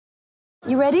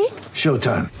You ready?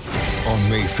 Showtime. On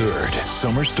May 3rd,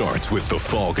 summer starts with The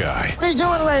Fall Guy. Let's do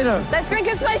it later. Let's drink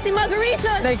a spicy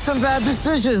margarita. Make some bad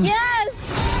decisions. Yes!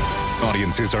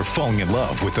 Audiences are falling in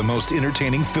love with the most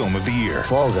entertaining film of the year.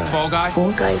 Fall Guy. Fall Guy?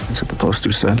 Fall Guy. That's what the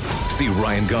poster said. See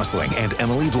Ryan Gosling and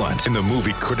Emily Blunt in the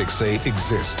movie critics say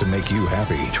exists to make you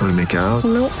happy. Trying to make it out?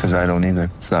 Nope. Because I don't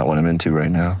either. It's not what I'm into right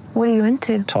now. What are you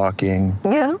into? Talking.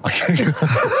 Yeah.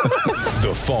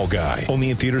 The Fall Guy.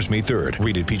 Only in theaters May 3rd.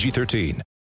 Rated PG-13.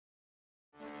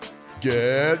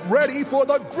 Get ready for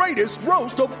the greatest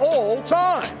roast of all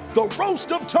time. The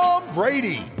Roast of Tom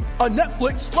Brady. A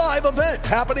Netflix live event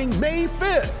happening May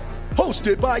 5th.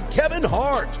 Hosted by Kevin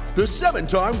Hart. The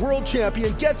 7-time world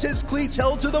champion gets his cleats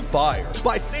held to the fire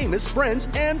by famous friends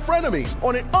and frenemies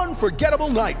on an unforgettable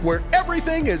night where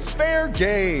everything is fair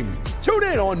game. Tune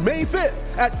in on May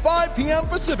 5th at 5 p.m.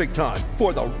 Pacific time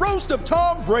for the Roast of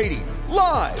Tom Brady.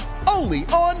 Live only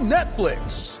on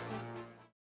Netflix.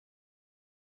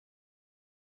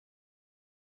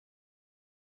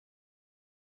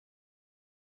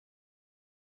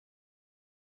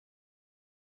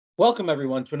 Welcome,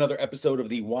 everyone, to another episode of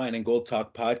the Wine and Gold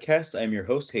Talk podcast. I am your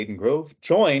host, Hayden Grove,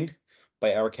 joined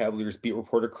by our Cavaliers beat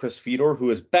reporter, Chris Fedor,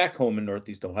 who is back home in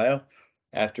Northeast Ohio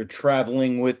after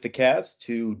traveling with the Cavs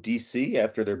to D.C.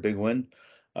 after their big win,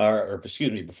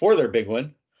 before their big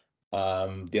win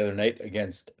the other night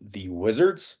against the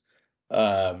Wizards.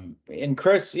 And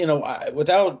Chris, I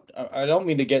don't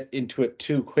mean to get into it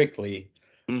too quickly,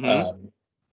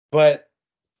 but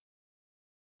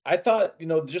I thought,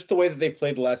 just the way that they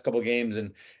played the last couple of games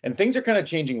and things are kind of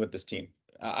changing with this team.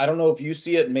 I don't know if you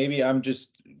see it. Maybe I'm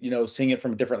just, seeing it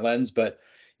from a different lens, but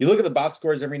you look at the box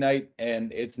scores every night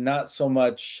and it's not so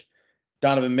much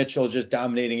Donovan Mitchell just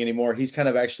dominating anymore. He's kind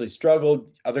of actually struggled.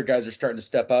 Other guys are starting to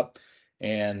step up.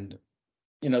 And,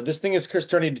 this thing is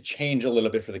starting to change a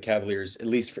little bit for the Cavaliers, at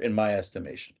least in my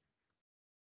estimation.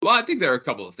 Well, I think there are a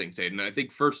couple of things, Hayden. I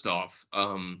think first off,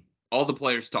 all the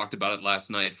players talked about it last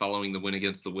night following the win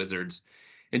against the Wizards,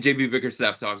 and JB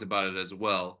Bickerstaff talked about it as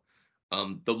well.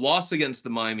 The loss against the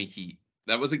Miami Heat,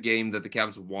 that was a game that the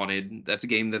Cavs wanted. That's a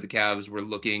game that the Cavs were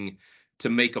looking to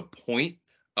make a point.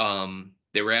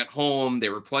 They were at home. They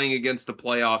were playing against a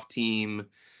playoff team,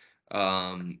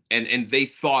 and they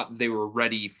thought they were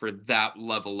ready for that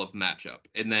level of matchup.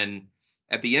 And then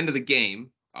at the end of the game,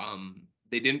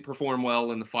 they didn't perform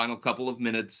well in the final couple of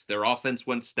minutes. Their offense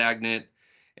went stagnant.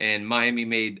 And Miami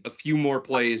made a few more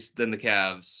plays than the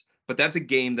Cavs. But that's a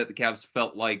game that the Cavs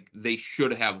felt like they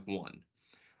should have won.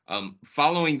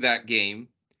 Following that game,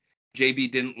 JB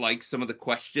didn't like some of the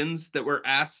questions that were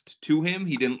asked to him.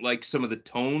 He didn't like some of the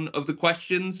tone of the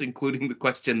questions, including the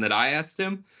question that I asked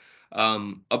him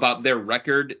about their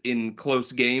record in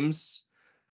close games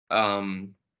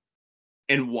and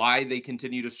why they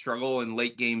continue to struggle in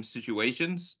late game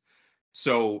situations.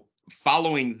 So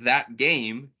following that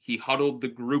game, he huddled the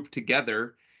group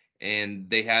together and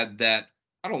they had that,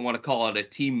 I don't want to call it a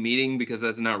team meeting because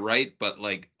that's not right, but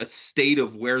like a state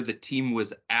of where the team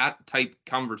was at type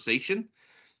conversation.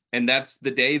 And that's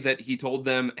the day that he told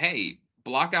them, hey,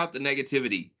 block out the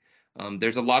negativity.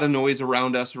 There's a lot of noise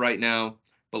around us right now,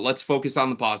 but let's focus on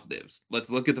the positives.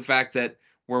 Let's look at the fact that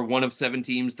we're one of 7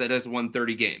 teams that has won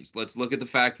 30 games. Let's look at the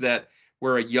fact that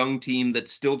we're a young team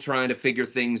that's still trying to figure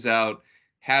things out.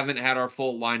 Haven't had our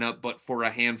full lineup, but for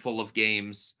a handful of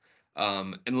games.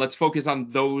 And let's focus on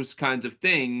those kinds of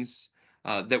things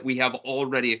that we have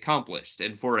already accomplished.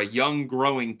 And for a young,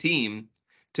 growing team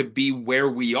to be where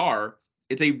we are,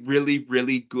 it's a really,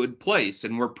 really good place.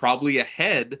 And we're probably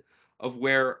ahead of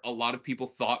where a lot of people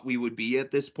thought we would be at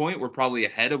this point. We're probably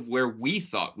ahead of where we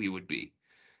thought we would be.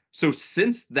 So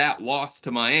since that loss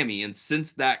to Miami and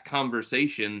since that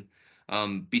conversation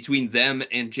between them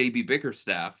and JB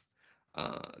Bickerstaff,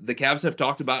 the Cavs have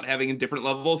talked about having a different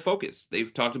level of focus.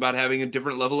 They've talked about having a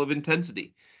different level of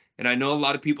intensity. And I know a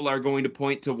lot of people are going to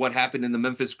point to what happened in the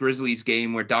Memphis Grizzlies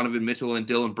game where Donovan Mitchell and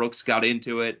Dillon Brooks got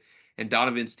into it and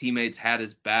Donovan's teammates had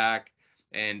his back.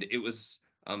 And it was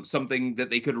something that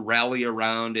they could rally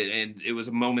around. And it was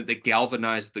a moment that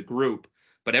galvanized the group.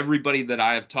 But everybody that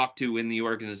I have talked to in the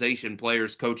organization,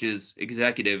 players, coaches,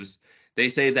 executives, they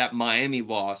say that Miami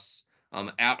loss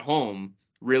at home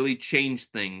really changed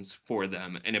things for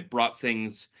them, and it brought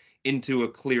things into a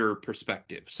clearer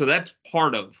perspective. So that's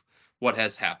part of what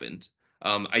has happened.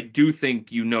 I do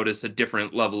think you notice a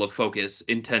different level of focus,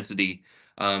 intensity.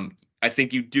 I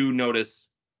think you do notice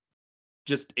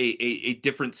just a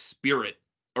different spirit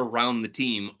around the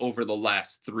team over the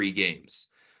last 3 games.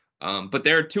 But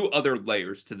there are 2 other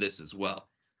layers to this as well.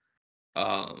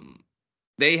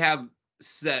 They have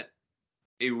set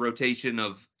a rotation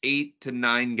of 8 to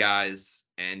 9 guys,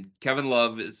 and Kevin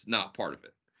Love is not part of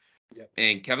it. Yep.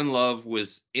 And Kevin Love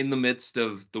was in the midst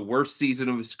of the worst season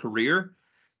of his career,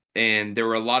 and there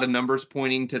were a lot of numbers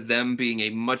pointing to them being a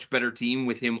much better team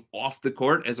with him off the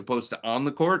court as opposed to on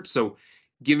the court. So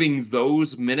giving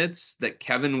those minutes that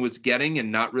Kevin was getting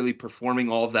and not really performing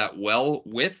all that well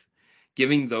with,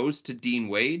 giving those to Dean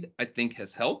Wade, I think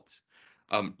has helped.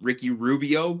 Ricky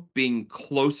Rubio being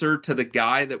closer to the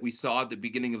guy that we saw at the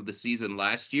beginning of the season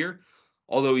last year,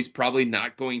 although he's probably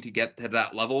not going to get to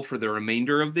that level for the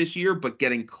remainder of this year, but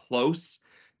getting close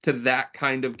to that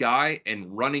kind of guy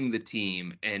and running the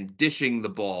team and dishing the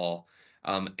ball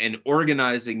and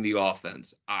organizing the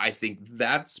offense. I think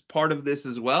that's part of this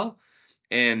as well.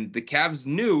 And the Cavs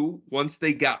knew once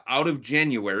they got out of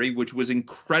January, which was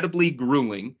incredibly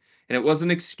grueling, and it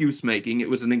wasn't excuse making, it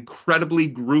was an incredibly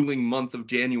grueling month of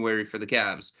January for the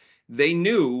Cavs. They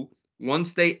knew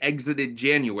once they exited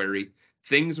January,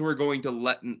 things were going to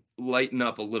lighten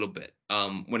up a little bit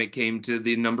when it came to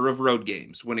the number of road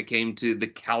games, when it came to the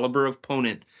caliber of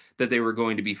opponent that they were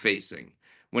going to be facing,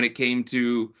 when it came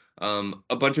to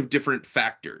a bunch of different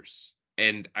factors.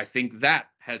 And I think that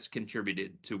has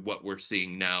contributed to what we're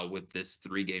seeing now with this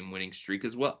 3-game winning streak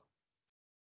as well.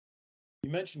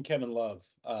 You mentioned Kevin Love.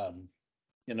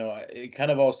 It kind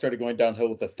of all started going downhill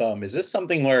with the thumb. Is this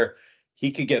something where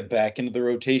he could get back into the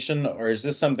rotation, or is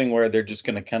this something where they're just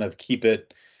going to kind of keep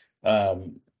it the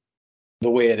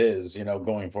way it is,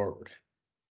 going forward?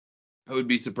 I would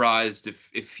be surprised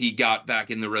if he got back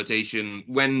in the rotation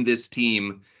when this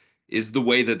team is the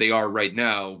way that they are right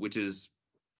now, which is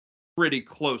pretty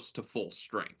close to full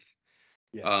strength.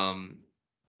 Yeah.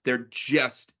 There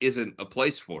just isn't a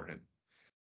place for him.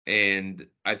 And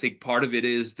I think part of it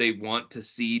is they want to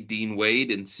see Dean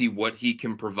Wade and see what he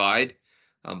can provide.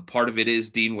 Part of it is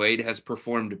Dean Wade has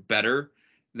performed better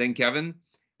than Kevin.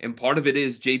 And part of it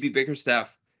is JB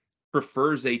Bickerstaff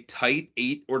prefers a tight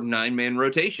 8 or 9-man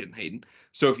rotation, Hayden.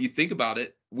 So if you think about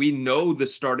it, we know the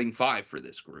starting 5 for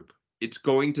this group. It's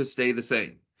going to stay the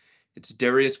same. It's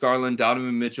Darius Garland,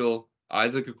 Donovan Mitchell,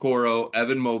 Isaac Okoro,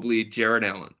 Evan Mobley, Jarrett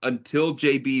Allen. Until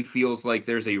JB feels like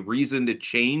there's a reason to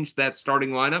change that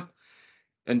starting lineup,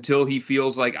 until he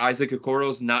feels like Isaac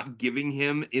Okoro's not giving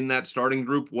him in that starting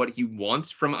group what he wants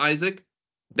from Isaac,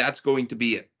 that's going to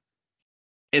be it.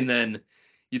 And then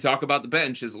you talk about the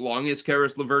bench. As long as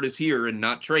Caris LeVert is here and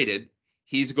not traded,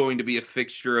 he's going to be a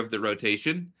fixture of the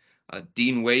rotation.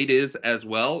 Dean Wade is as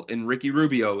well, and Ricky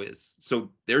Rubio is. So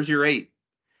there's your 8.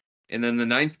 And then the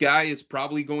 9th guy is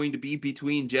probably going to be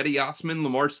between Cedi Osman,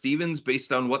 Lamar Stevens,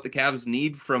 based on what the Cavs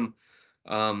need from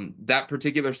that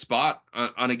particular spot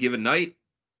on a given night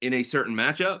in a certain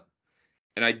matchup.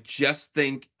 And I just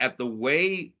think at the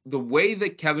way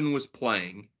that Kevin was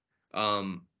playing,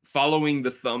 following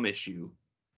the thumb issue,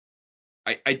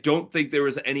 I don't think there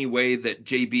was any way that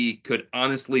JB could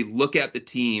honestly look at the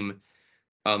team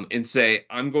and say,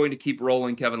 I'm going to keep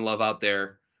rolling Kevin Love out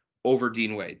there over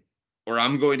Dean Wade. Or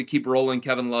I'm going to keep rolling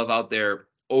Kevin Love out there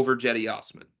over Cedi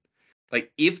Osman.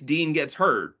 Like, if Dean gets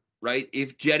hurt, right?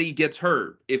 If Cedi gets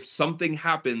hurt, if something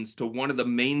happens to one of the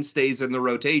mainstays in the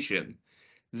rotation,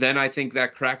 then I think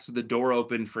that cracks the door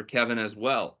open for Kevin as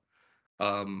well.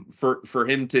 For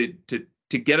him to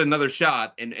get another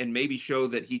shot and maybe show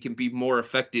that he can be more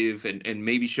effective and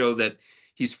maybe show that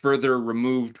he's further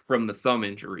removed from the thumb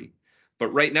injury.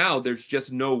 But right now, there's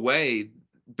just no way,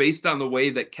 based on the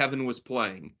way that Kevin was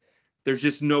playing, there's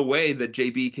just no way that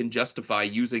JB can justify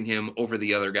using him over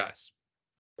the other guys.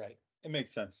 Right. It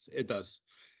makes sense. It does.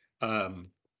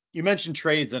 You mentioned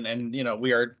trades and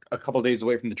we are a couple of days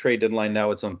away from the trade deadline now.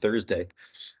 It's on Thursday.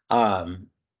 The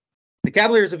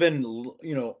Cavaliers have been,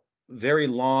 very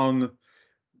long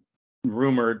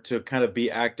rumored to kind of be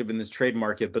active in this trade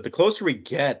market, but the closer we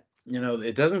get,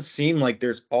 it doesn't seem like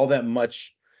there's all that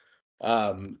much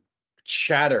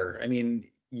chatter. I mean,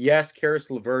 yes,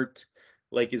 Caris LeVert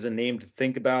is a name to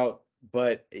think about,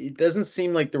 but it doesn't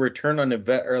seem like the return on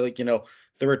the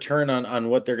return on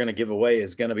what they're going to give away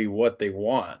is going to be what they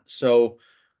want. So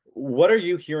what are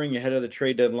you hearing ahead of the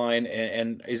trade deadline?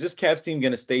 And is this Cavs team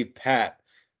going to stay pat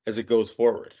as it goes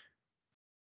forward?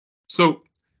 So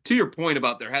to your point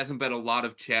about there hasn't been a lot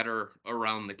of chatter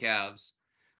around the Cavs,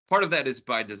 part of that is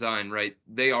by design, right?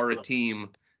 They are a team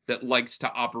that likes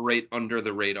to operate under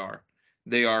the radar.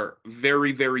 They are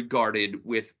very, very guarded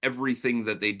with everything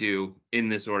that they do in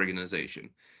this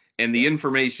organization. And the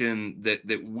information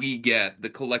that we get, the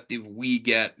collective we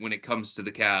get when it comes to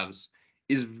the Cavs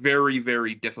is very,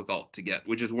 very difficult to get,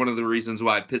 which is one of the reasons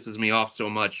why it pisses me off so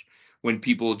much when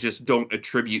people just don't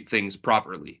attribute things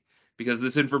properly, because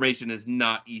this information is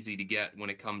not easy to get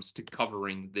when it comes to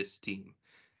covering this team.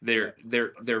 They're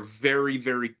very,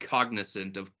 very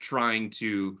cognizant of trying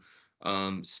to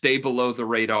stay below the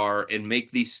radar and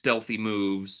make these stealthy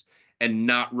moves and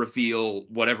not reveal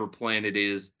whatever plan it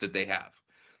is that they have.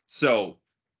 So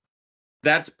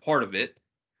that's part of it.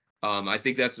 I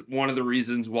think that's one of the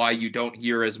reasons why you don't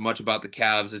hear as much about the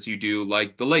Cavs as you do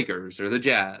like the Lakers or the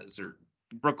Jazz or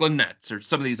Brooklyn Nets or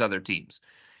some of these other teams.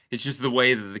 It's just the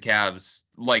way that the Cavs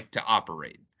like to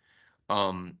operate.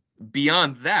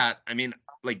 Beyond that, I mean,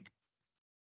 like,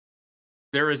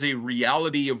 there is a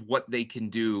reality of what they can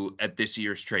do at this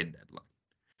year's trade deadline.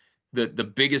 The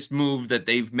biggest move that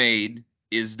they've made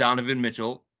is Donovan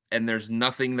Mitchell, and there's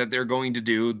nothing that they're going to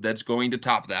do that's going to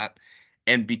top that.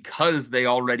 And because they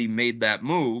already made that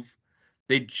move,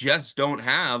 they just don't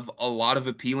have a lot of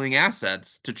appealing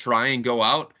assets to try and go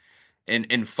out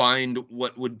and find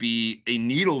what would be a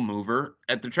needle mover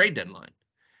at the trade deadline.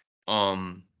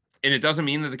 And it doesn't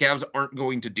mean that the Cavs aren't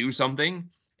going to do something,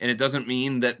 and it doesn't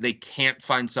mean that they can't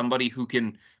find somebody who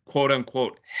can, quote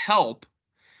unquote, help.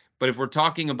 But if we're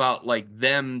talking about like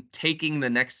them taking the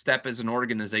next step as an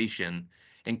organization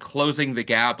and closing the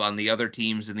gap on the other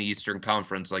teams in the Eastern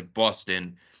Conference like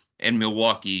Boston and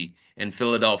Milwaukee and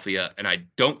Philadelphia, and I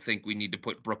don't think we need to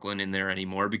put Brooklyn in there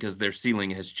anymore because their ceiling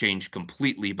has changed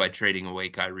completely by trading away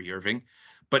Kyrie Irving.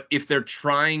 But if they're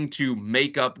trying to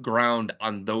make up ground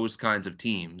on those kinds of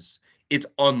teams, it's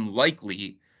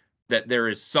unlikely that there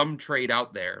is some trade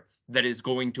out there that is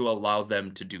going to allow them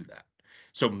to do that.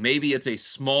 So maybe it's a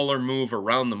smaller move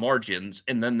around the margins,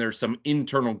 and then there's some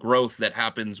internal growth that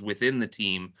happens within the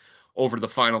team over the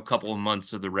final couple of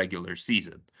months of the regular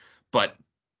season. But,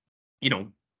 you know,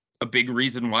 a big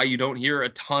reason why you don't hear a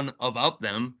ton about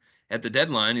them at the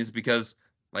deadline is because,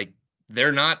 like,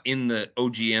 they're not in the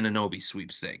OG Anunoby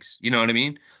sweepstakes. You know what I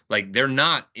mean? Like, they're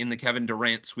not in the Kevin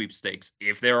Durant sweepstakes,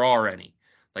 if there are any.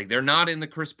 Like, they're not in the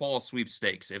Chris Paul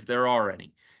sweepstakes, if there are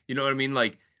any. You know what I mean?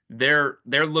 Like, they're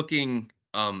looking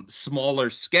smaller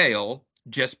scale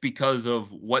just because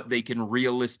of what they can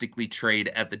realistically trade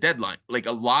at the deadline. Like,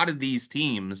 a lot of these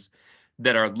teams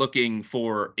that are looking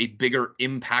for a bigger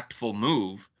impactful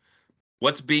move,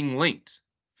 what's being linked?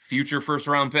 Future first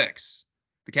round picks.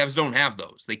 The Cavs don't have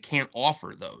those. They can't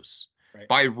offer those. Right.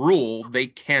 By rule, they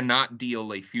cannot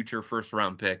deal a future first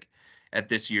round pick at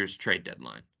this year's trade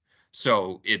deadline.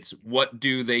 So it's, what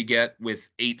do they get with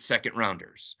 8 second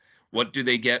rounders? What do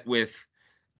they get with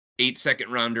 8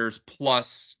 second rounders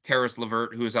plus Karis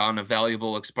LeVert, who is on a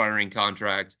valuable expiring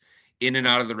contract, in and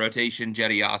out of the rotation,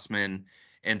 Jetty Osman,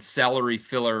 and salary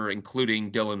filler,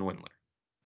 including Dylan Windler?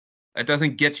 That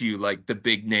doesn't get you like the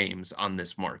big names on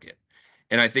this market.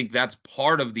 And I think that's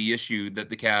part of the issue that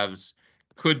the Cavs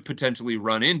could potentially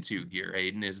run into here,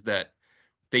 Hayden, is that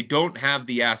they don't have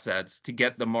the assets to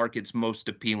get the market's most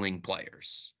appealing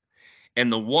players. And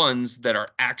the ones that are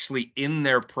actually in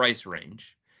their price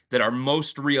range, that are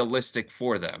most realistic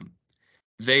for them,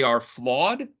 they are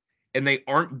flawed, and they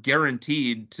aren't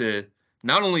guaranteed to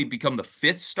not only become the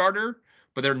 5th starter,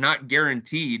 but they're not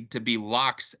guaranteed to be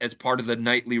locks as part of the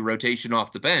nightly rotation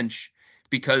off the bench,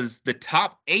 because the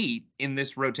top 8 in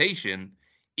this rotation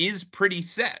is pretty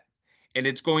set. And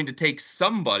it's going to take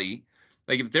somebody,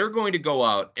 like, if they're going to go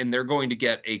out and they're going to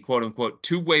get a quote unquote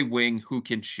two-way wing who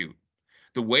can shoot,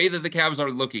 the way that the Cavs are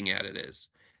looking at it is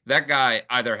that guy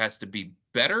either has to be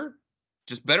better,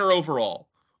 just better overall,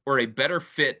 or a better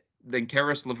fit than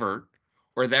Karis LeVert,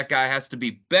 or that guy has to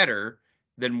be better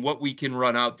than what we can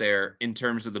run out there in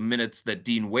terms of the minutes that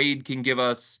Dean Wade can give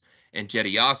us, and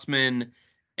Jetty Osman,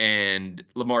 and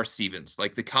Lamar Stevens.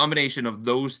 Like, the combination of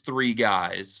those 3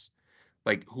 guys,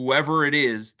 like, whoever it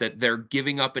is that they're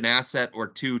giving up an asset or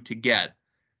 2 to get,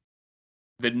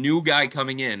 the new guy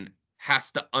coming in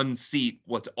has to unseat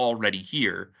what's already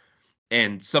here.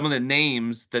 And some of the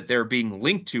names that they're being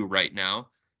linked to right now,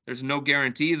 there's no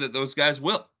guarantee that those guys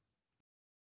will.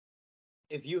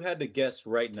 If you had to guess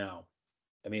right now,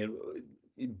 I mean,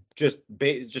 just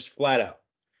flat out,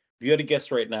 if you had to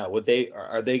guess right now,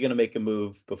 are they going to make a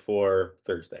move before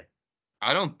Thursday?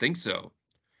 I don't think so.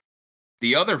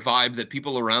 The other vibe that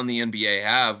people around the NBA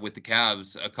have with the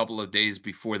Cavs a couple of days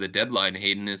before the deadline,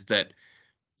 Hayden, is that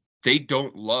they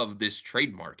don't love this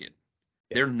trade market.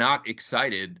 Yeah. They're not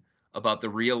excited about the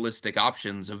realistic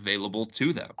options available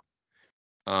to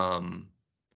them.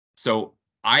 So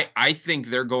I think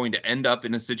they're going to end up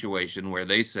in a situation where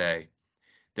they say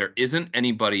there isn't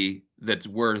anybody that's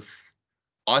worth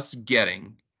us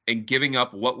getting and giving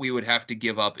up what we would have to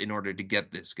give up in order to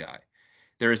get this guy.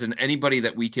 There isn't anybody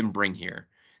that we can bring here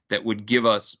that would give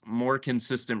us more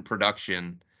consistent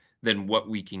production than what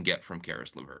we can get from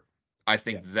Karis LeVert. I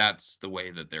think that's the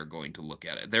way that they're going to look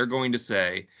at it. They're going to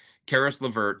say, Karis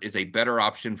LeVert is a better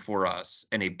option for us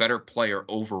and a better player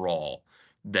overall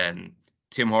than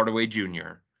Tim Hardaway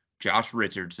Jr., Josh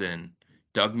Richardson,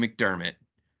 Doug McDermott,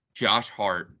 Josh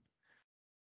Hart,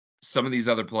 some of these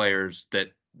other players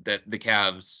that the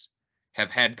Cavs have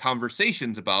had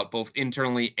conversations about both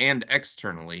internally and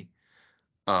externally.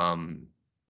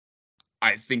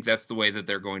 I think that's the way that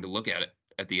they're going to look at it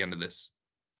at the end of this.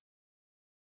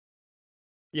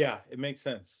 Yeah, it makes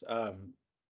sense.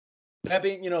 That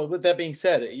being, with that being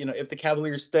said, if the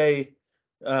Cavaliers stay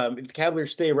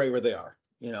right where they are,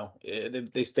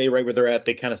 if they stay right where they're at,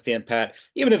 they kind of stand pat.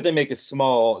 Even if they make a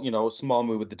small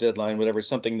move at the deadline, whatever,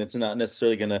 something that's not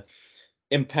necessarily going to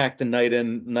impact the night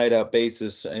in, night out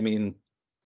basis. I mean,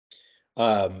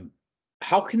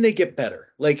 how can they get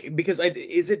better? Like, because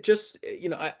is it just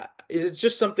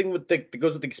something that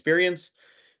goes with experience?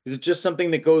 Is it just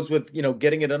something that goes with,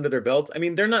 getting it under their belts? I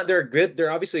mean,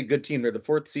 they're obviously a good team. They're the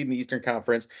 4th seed in the Eastern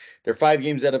Conference. They're 5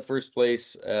 games out of first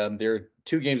place. They're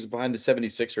 2 games behind the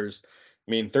 76ers.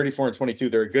 I mean, 34-22,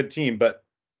 they're a good team, but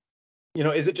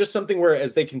is it just something where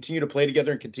as they continue to play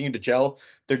together and continue to gel,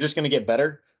 they're just going to get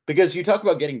better? Because you talk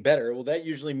about getting better. Well, that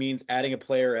usually means adding a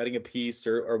player, adding a piece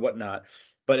or whatnot.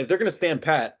 But if they're going to stand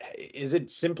pat, is it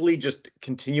simply just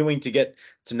continuing to get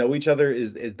to know each other?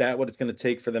 Is that what it's going to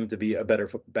take for them to be a better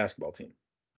basketball team?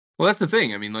 Well, that's the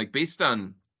thing. I mean, like, based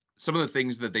on some of the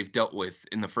things that they've dealt with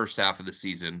in the first half of the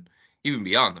season, even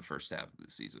beyond the first half of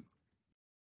the season.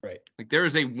 Right. Like, there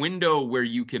is a window where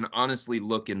you can honestly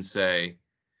look and say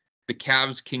the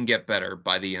Cavs can get better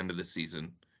by the end of the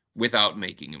season without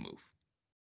making a move.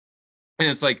 And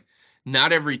it's like,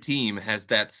 not every team has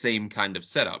that same kind of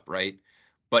setup, right?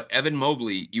 But Evan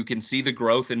Mobley, you can see the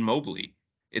growth in Mobley.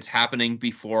 It's happening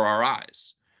before our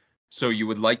eyes. So you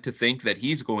would like to think that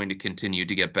he's going to continue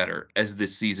to get better as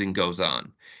this season goes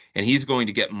on. And he's going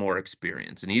to get more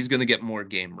experience. And he's going to get more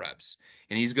game reps.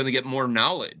 And he's going to get more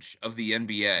knowledge of the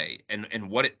NBA and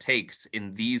what it takes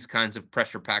in these kinds of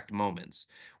pressure-packed moments.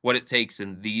 What it takes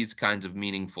in these kinds of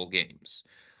meaningful games.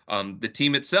 The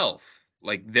team itself,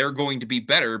 like, they're going to be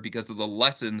better because of the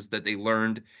lessons that they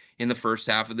learned in the first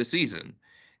half of the season.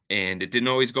 And it didn't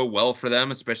always go well for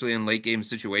them, especially in late game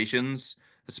situations,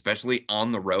 especially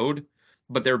on the road.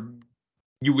 But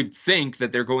you would think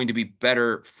that they're going to be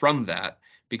better from that,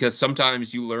 because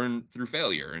sometimes you learn through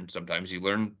failure, and sometimes you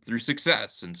learn through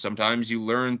success, and sometimes you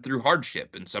learn through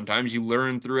hardship, and sometimes you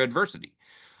learn through adversity.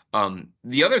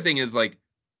 The other thing is, like,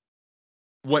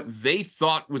 what they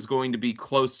thought was going to be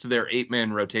close to their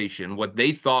 8-man rotation, what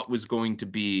they thought was going to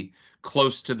be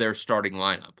close to their starting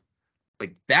lineup,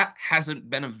 like, that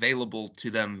hasn't been available to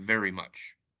them very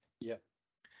much. Yeah.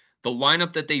 The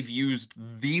lineup that they've used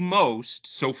the most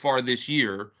so far this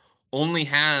year only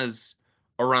has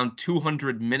around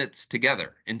 200 minutes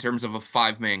together in terms of a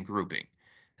 5-man grouping.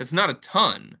 That's not a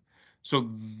ton. So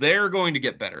they're going to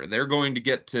get better. They're going to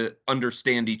get to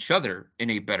understand each other in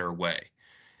a better way.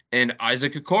 And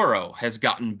Isaac Okoro has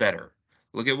gotten better.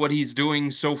 Look at what he's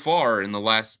doing so far in the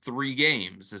last 3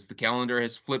 games as the calendar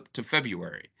has flipped to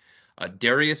February.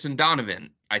 Darius and Donovan,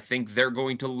 I think they're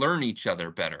going to learn each other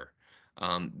better.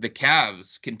 The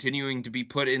Cavs continuing to be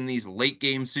put in these late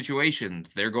game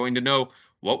situations. They're going to know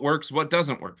what works, what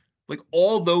doesn't work. Like,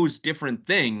 all those different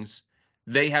things,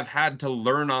 they have had to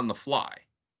learn on the fly.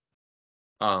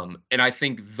 And I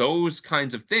think those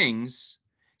kinds of things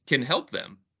can help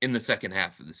them in the second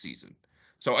half of the season.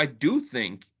 So I do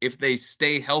think if they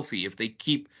stay healthy, if they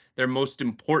keep their most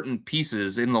important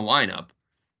pieces in the lineup,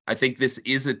 I think this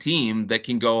is a team that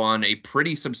can go on a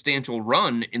pretty substantial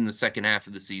run in the second half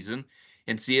of the season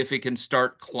and see if it can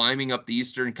start climbing up the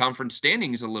Eastern Conference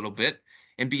standings a little bit.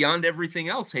 And beyond everything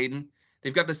else, Hayden,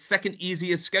 they've got the second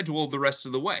easiest schedule the rest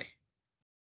of the way.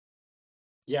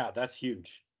 Yeah, that's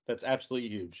huge. That's absolutely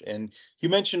huge. And you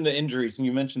mentioned the injuries and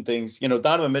you mentioned things,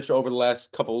 Donovan Mitchell over the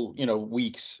last couple,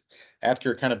 weeks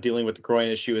after kind of dealing with the groin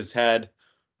issue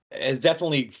has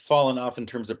definitely fallen off in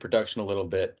terms of production a little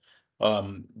bit.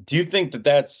 Do you think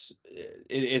that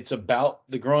it's about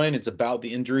the groin, it's about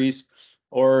the injuries,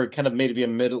 or kind of maybe a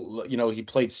middle, he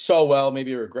played so well,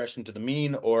 maybe a regression to the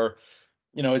mean, or,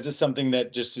 is this something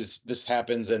that just this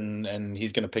happens and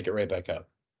he's going to pick it right back up?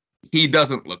 He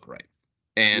doesn't look right.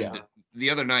 And the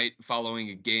other night, following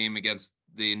a game against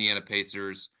the Indiana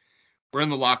Pacers, we're in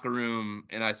the locker room,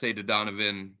 and I say to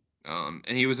Donovan,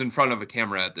 and he was in front of a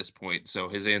camera at this point, so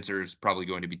his answer is probably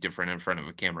going to be different in front of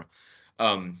a camera.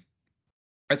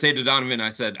 I say to Donovan, I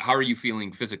said, "How are you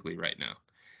feeling physically right now?"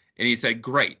 And he said,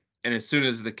 "Great." And as soon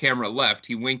as the camera left,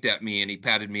 he winked at me and he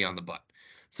patted me on the butt.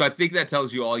 So I think that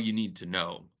tells you all you need to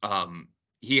know.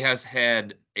 He has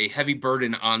had a heavy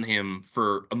burden on him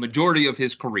for a majority of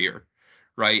his career,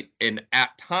 right? And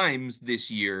at times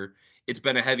this year, it's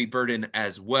been a heavy burden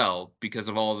as well because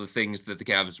of all the things that the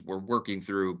Cavs were working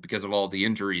through, because of all the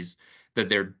injuries that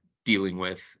they're dealing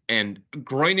with. And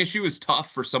groin issue is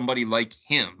tough for somebody like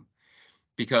him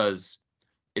because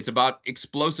it's about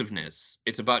explosiveness.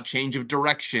 It's about change of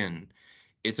direction.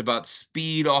 It's about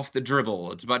speed off the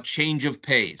dribble. It's about change of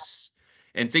pace.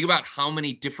 And think about how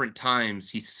many different times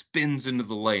he spins into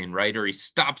the lane, right? Or he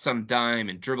stops on a dime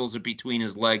and dribbles it between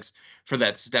his legs for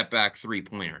that step back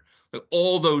three-pointer. Like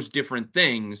all those different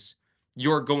things,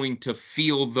 you're going to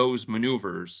feel those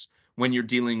maneuvers when you're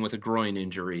dealing with a groin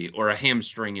injury or a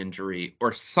hamstring injury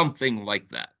or something like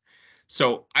that.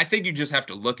 So I think you just have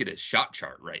to look at his shot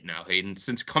chart right now, Hayden.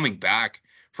 Since coming back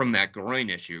from that groin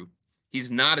issue, he's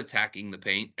not attacking the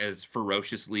paint as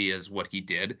ferociously as what he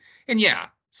did. And yeah,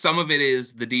 some of it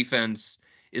is the defense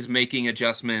is making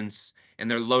adjustments and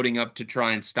they're loading up to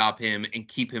try and stop him and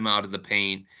keep him out of the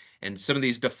paint. And some of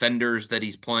these defenders that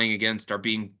he's playing against are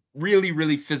being really,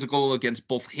 really physical against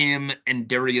both him and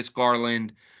Darius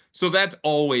Garland. So that's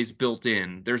always built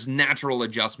in. There's natural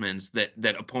adjustments that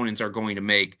opponents are going to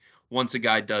make once a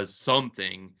guy does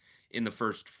something in the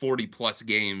first 40 plus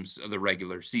games of the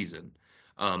regular season.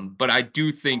 But I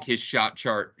do think his shot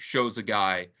chart shows a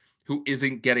guy who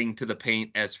isn't getting to the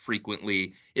paint as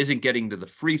frequently, isn't getting to the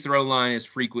free throw line as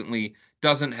frequently,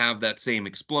 doesn't have that same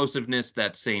explosiveness,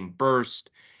 that same burst,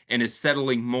 and is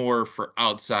settling more for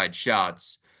outside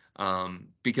shots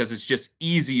because it's just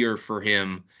easier for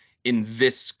him in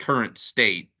this current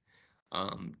state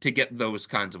to get those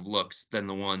kinds of looks than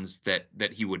the ones that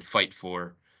he would fight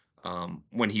for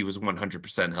when he was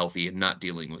 100% healthy and not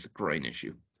dealing with a groin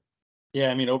issue. Yeah,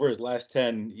 I mean, over his last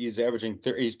 10, he's averaging,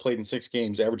 he's played in 6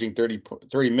 games, averaging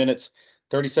 30 minutes,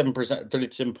 37%,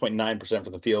 37.9%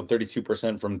 from the field,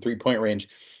 32% from 3-point range.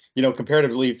 You know,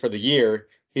 comparatively for the year,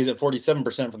 he's at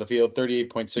 47% from the field,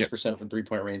 38.6% from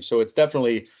 3-point range. So it's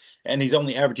definitely, and he's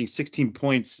only averaging 16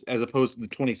 points as opposed to the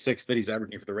 26 that he's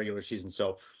averaging for the regular season.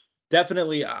 So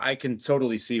definitely, I can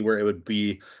totally see where it would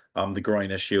be the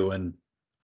groin issue. And,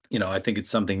 you know, I think it's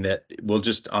something that will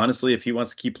just, honestly, if he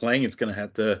wants to keep playing, it's going to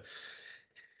have to,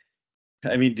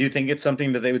 I mean, do you think it's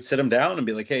something that they would sit him down and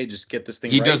be like, hey, just get this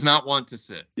thing right? He does not want to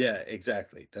sit. Yeah,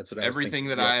 exactly. That's what I was Everything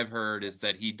thinking. that I have heard is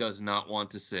that he does not want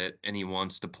to sit and he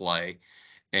wants to play.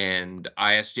 And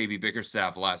I asked JB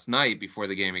Bickerstaff last night before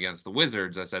the game against the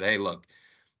Wizards, I said, hey, look,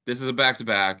 this is a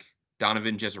back-to-back.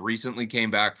 Donovan just recently came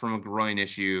back from a groin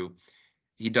issue.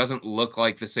 He doesn't look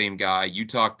like the same guy. You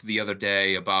talked the other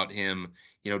day about him,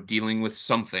 you know, dealing with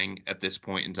something at this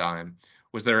point in time.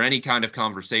 Was there any kind of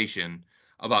conversation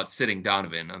about sitting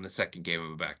Donovan on the second game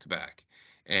of a back-to-back?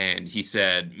 And he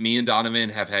said, me and Donovan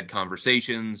have had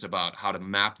conversations about how to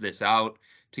map this out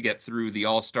to get through the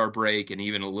All-Star break and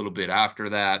even a little bit after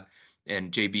that.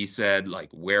 And JB said, like,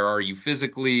 where are you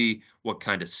physically? What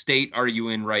kind of state are you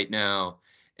in right now?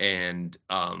 And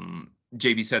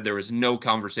JB said there was no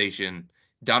conversation.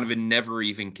 Donovan never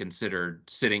even considered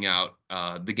sitting out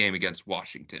the game against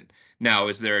Washington. Now,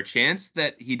 is there a chance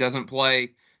that he doesn't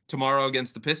play tomorrow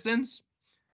against the Pistons?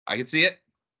 I can see it.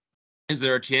 Is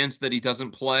there a chance that he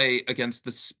doesn't play against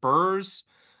the Spurs?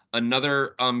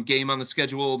 Another game on the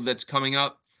schedule that's coming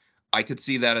up. I could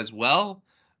see that as well.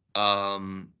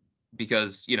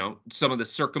 Because, you know, some of the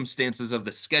circumstances of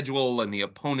the schedule and the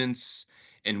opponents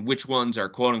and which ones are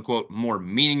quote unquote more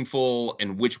meaningful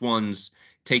and which ones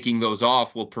taking those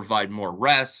off will provide more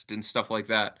rest and stuff like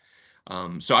that.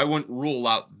 So I wouldn't rule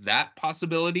out that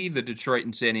possibility, the Detroit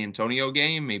and San Antonio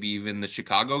game, maybe even the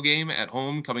Chicago game at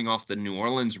home coming off the New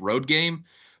Orleans road game.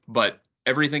 But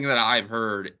everything that I've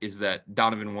heard is that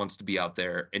Donovan wants to be out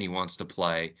there and he wants to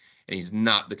play, and he's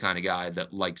not the kind of guy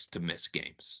that likes to miss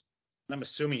games. I'm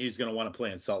assuming he's going to want to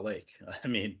play in Salt Lake. I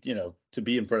mean, you know, to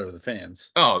be in front of the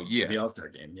fans. Oh, yeah. The All-Star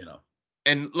game, you know.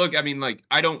 And look, I mean, like,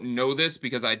 I don't know this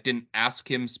because I didn't ask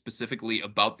him specifically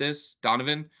about this,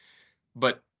 Donovan,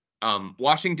 but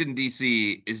Washington,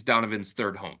 D.C. is Donovan's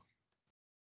third home.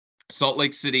 Salt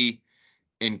Lake City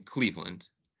and Cleveland,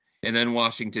 and then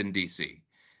Washington, D.C.,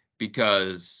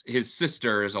 because his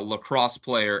sister is a lacrosse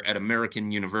player at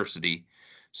American University.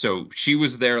 So she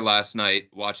was there last night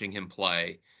watching him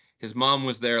play. His mom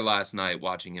was there last night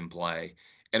watching him play.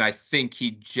 And I think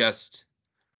he just,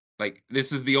 like,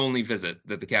 this is the only visit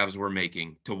that the Cavs were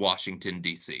making to Washington,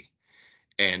 D.C.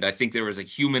 And I think there was a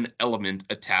human element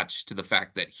attached to the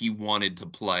fact that he wanted to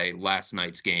play last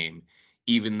night's game,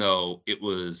 even though it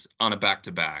was on a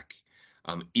back-to-back,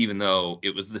 even though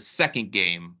it was the second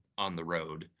game on the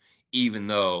road, even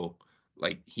though,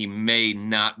 like, he may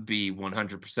not be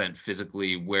 100%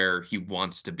 physically where he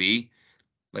wants to be.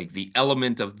 Like, the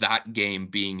element of that game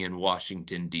being in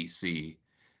Washington, D.C.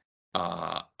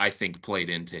 I think played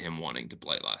into him wanting to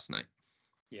play last night.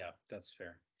 Yeah, that's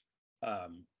fair.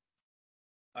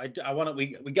 I want to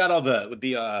we got all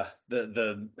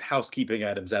the housekeeping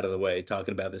items out of the way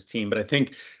talking about this team, but I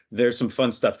think there's some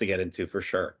fun stuff to get into for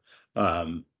sure.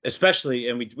 Especially,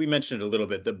 and we mentioned it a little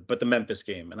bit, but the Memphis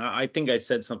game, and I think I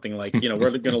said something like, we're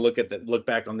going to look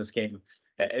back on this game,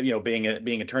 being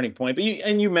a turning point. But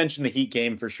you mentioned the Heat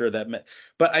game for sure.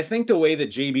 But I think the way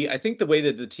that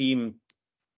the team,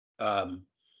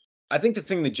 I think the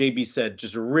thing that JB said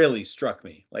just really struck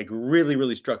me, like really,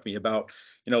 really struck me about,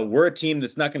 we're a team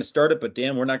that's not going to start it, but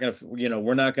damn, we're not going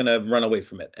to run away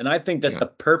from it. And I think that's the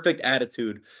perfect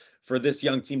attitude for this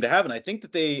young team to have. And I think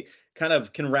that they kind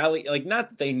of can rally, like, not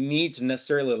that they need to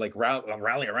necessarily like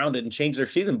rally around it and change their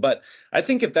season, but I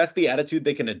think if that's the attitude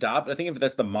they can adopt, I think if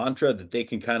that's the mantra that they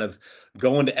can kind of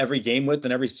go into every game with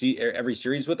and every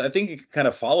series with, I think you can kind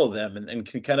of follow them and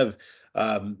can kind of,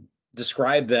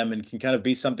 describe them and can kind of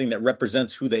be something that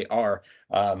represents who they are.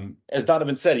 As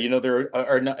Donovan said, there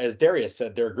are not, as Darius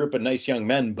said, they're a group of nice young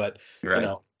men, but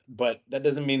but that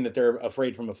doesn't mean that they're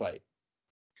afraid from a fight.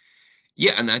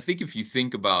 Yeah, and I think if you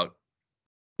think about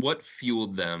what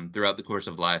fueled them throughout the course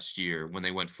of last year when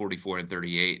they went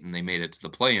 44-38 and they made it to the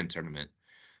play-in tournament,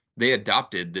 they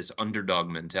adopted this underdog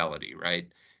mentality, right?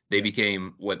 They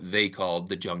became what they called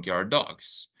the junkyard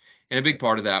dogs. And a big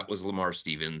part of that was Lamar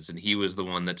Stevens, and he was the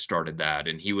one that started that,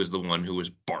 and he was the one who was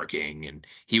barking, and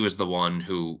he was the one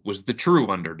who was the true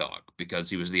underdog because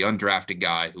he was the undrafted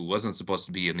guy who wasn't supposed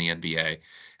to be in the NBA,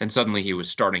 and suddenly he was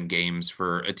starting games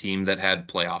for a team that had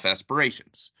playoff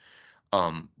aspirations.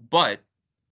 But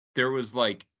there was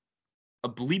like a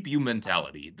bleep you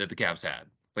mentality that the Cavs had.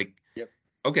 Like,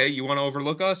 okay, you want to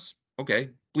overlook us? Okay,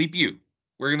 bleep you.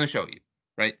 We're going to show you,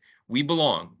 right? We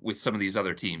belong with some of these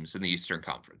other teams in the Eastern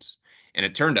Conference. And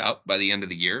it turned out by the end of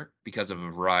the year, because of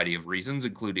a variety of reasons,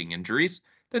 including injuries,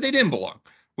 that they didn't belong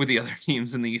with the other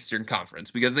teams in the Eastern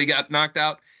Conference because they got knocked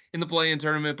out in the play-in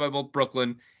tournament by both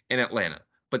Brooklyn and Atlanta.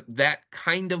 But that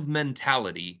kind of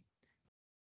mentality,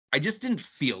 I just didn't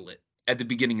feel it at the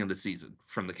beginning of the season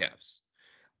from the Cavs.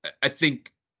 I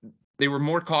think they were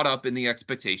more caught up in the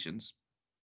expectations.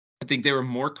 I think they were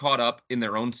more caught up in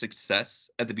their own success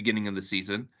at the beginning of the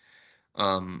season.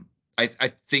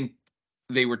 I think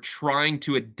they were trying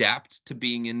to adapt to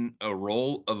being in a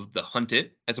role of the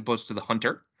hunted as opposed to the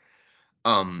hunter.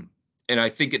 And I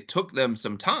think it took them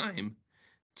some time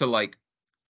to like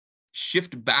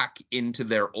shift back into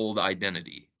their old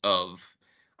identity of,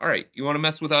 all right, you want to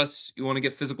mess with us, you want to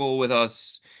get physical with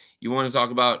us, you want to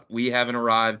talk about we haven't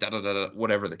arrived,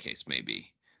 whatever the case may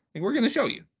be. Like, we're going to show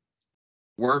you.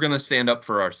 We're going to stand up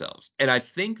for ourselves. And I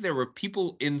think there were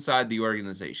people inside the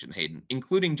organization, Hayden,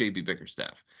 including JB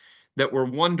Bickerstaff, that were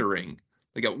wondering,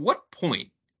 like, at what point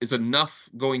is enough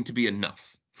going to be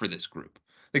enough for this group?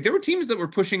 Like, there were teams that were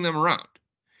pushing them around.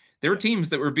 There were teams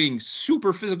that were being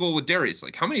super physical with Darius.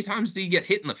 Like, how many times did he get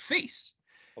hit in the face?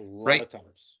 A lot of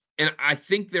times. And I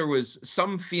think there was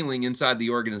some feeling inside the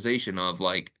organization of,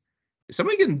 like, is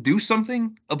somebody going to do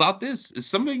something about this? Is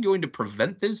somebody going to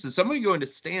prevent this? Is somebody going to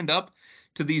stand up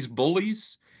to these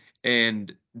bullies?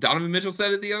 And Donovan Mitchell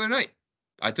said it the other night.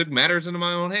 I took matters into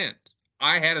my own hand.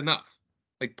 I had enough.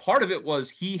 Like, part of it was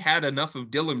he had enough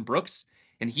of Dillon Brooks,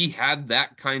 and he had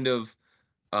that kind of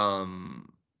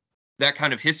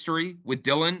history with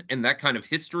Dillon and that kind of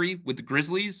history with the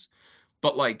Grizzlies.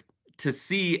 But like, to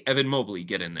see Evan Mobley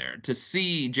get in there, to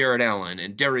see Jared Allen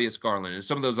and Darius Garland and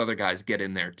some of those other guys get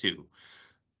in there too,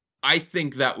 I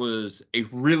think that was a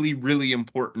really, really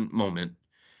important moment.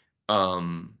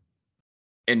 And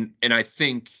I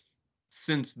think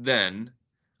since then,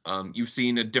 you've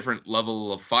seen a different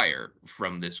level of fire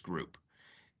from this group.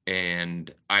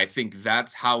 And I think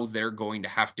that's how they're going to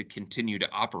have to continue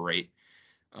to operate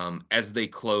as they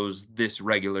close this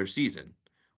regular season.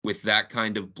 With that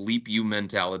kind of bleep you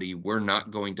mentality, we're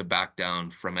not going to back down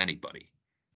from anybody.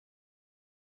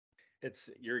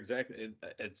 You're exactly.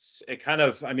 It kind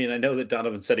of. I mean, I know that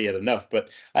Donovan said he had enough, but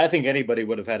I think anybody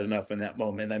would have had enough in that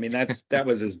moment. I mean, that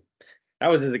was as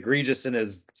egregious and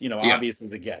as obvious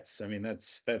as it gets. I mean,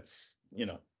 that's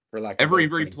for lack of every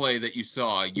replay that you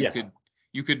saw,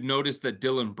 you could notice that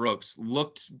Dillon Brooks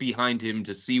looked behind him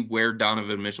to see where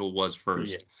Donovan Mitchell was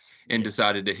first, and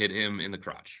decided to hit him in the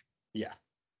crotch. Yeah.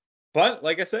 But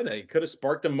like I said, it could have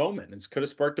sparked a moment. It could have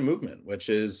sparked a movement, which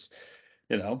is,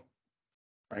 I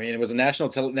mean, it was a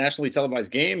nationally televised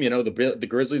game. The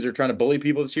Grizzlies are trying to bully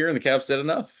people this year, and the Cavs said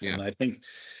enough. Yeah. And I think,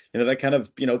 that kind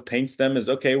of, paints them as,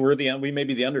 okay, we may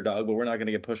be the underdog, but we're not going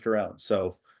to get pushed around.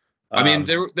 So, I mean,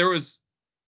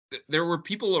 there were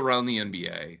people around the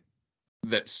NBA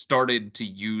that started to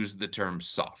use the term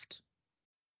soft.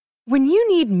 When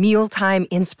you need mealtime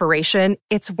inspiration,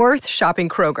 it's worth shopping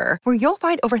Kroger, where you'll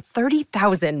find over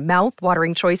 30,000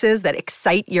 mouth-watering choices that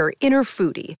excite your inner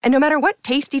foodie. And no matter what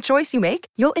tasty choice you make,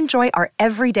 you'll enjoy our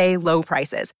everyday low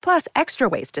prices, plus extra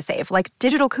ways to save, like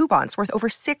digital coupons worth over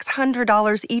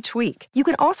 $600 each week. You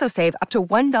can also save up to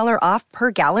 $1 off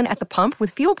per gallon at the pump with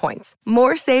fuel points.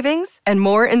 More savings and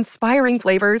more inspiring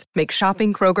flavors make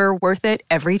shopping Kroger worth it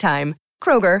every time.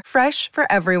 Kroger, fresh for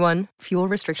everyone. Fuel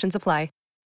restrictions apply.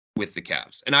 With the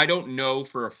Cavs. And I don't know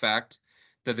for a fact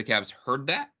that the Cavs heard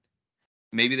that.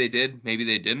 Maybe they did, maybe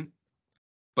they didn't.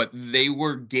 But they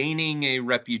were gaining a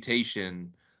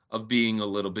reputation of being a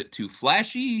little bit too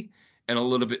flashy and a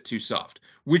little bit too soft,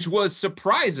 which was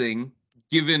surprising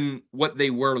given what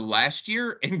they were last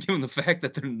year and given the fact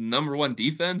that they're number one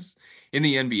defense in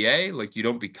the NBA. Like, you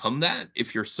don't become that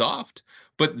if you're soft,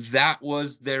 but that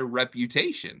was their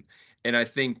reputation. And I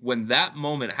think when that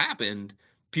moment happened,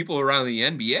 people around the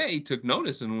NBA took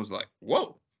notice and was like,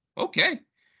 whoa, okay,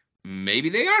 maybe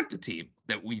they aren't the team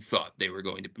that we thought they were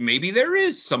going to. Maybe there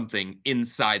is something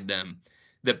inside them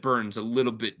that burns a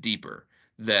little bit deeper,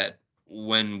 that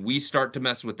when we start to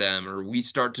mess with them or we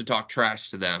start to talk trash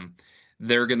to them,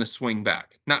 they're going to swing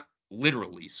back. Not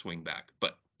literally swing back,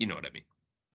 but you know what I mean.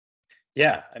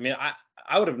 Yeah, I mean,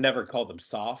 I would have never called them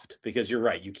soft, because you're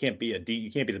right. You can't be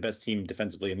the best team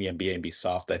defensively in the NBA and be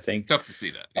soft, I think. Tough to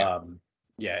see that. Yeah.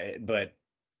 Yeah, but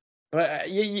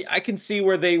I can see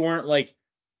where they weren't like,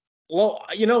 well,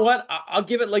 you know what? I'll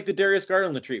give it like the Darius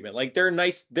Garland treatment. Like, they're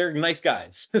nice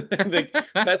guys. Like,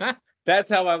 that's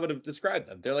how I would have described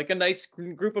them. They're like a nice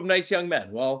group of nice young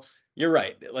men. Well, you're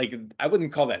right. Like, I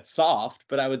wouldn't call that soft,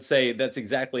 but I would say that's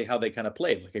exactly how they kind of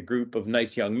played, like a group of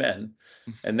nice young men.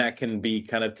 And that can be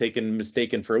kind of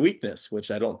mistaken for a weakness,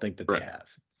 which I don't think that they have.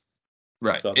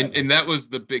 Right. So and that was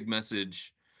the big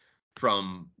message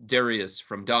from Darius,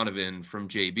 from Donovan, from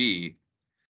JB.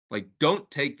 Like,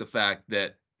 don't take the fact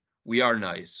that we are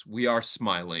nice, we are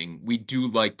smiling, we do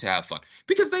like to have fun,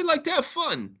 because they like to have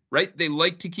fun, right? They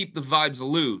like to keep the vibes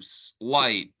loose,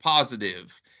 light,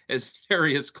 positive, as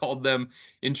Darius called them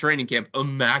in training camp,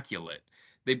 immaculate.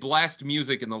 They blast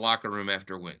music in the locker room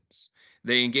after wins.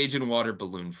 They engage in water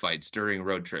balloon fights during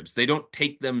road trips. They don't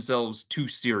take themselves too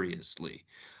seriously.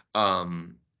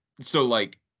 So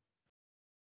like,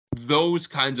 those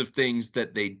kinds of things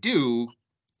that they do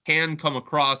can come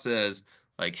across as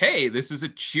like, hey, this is a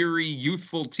cheery,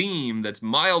 youthful team that's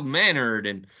mild-mannered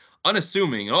and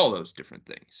unassuming and all those different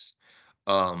things.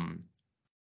 But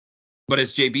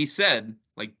as JB said,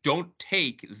 like, don't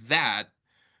take that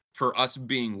for us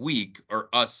being weak or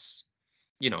us,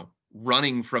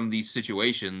 running from these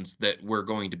situations that we're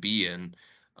going to be in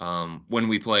when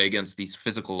we play against these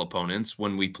physical opponents,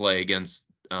 when we play against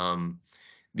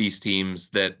these teams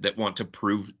that want to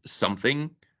prove something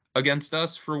against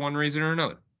us for one reason or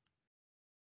another.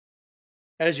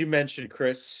 As you mentioned,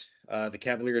 Chris, the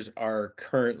Cavaliers are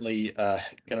currently going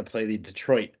to play the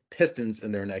Detroit Pistons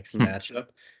in their next matchup.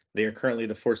 They are currently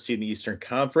the 4th seed in the Eastern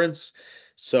Conference.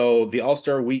 So the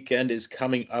All-Star weekend is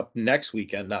coming up next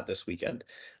weekend, not this weekend.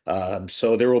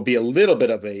 So there will be a little bit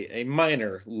of a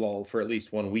minor lull for at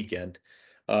least one weekend.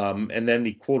 And then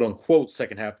the quote-unquote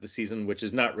second half of the season, which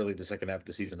is not really the second half of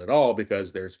the season at all,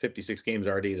 because there's 56 games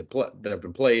already that have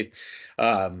been played.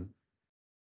 At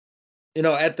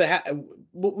the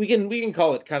we can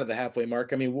call it kind of the halfway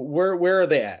mark. I mean, where are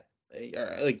they at?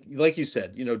 Like you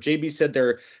said, JB said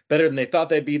they're better than they thought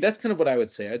they'd be. That's kind of what I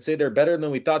would say. I'd say they're better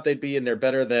than we thought they'd be, and they're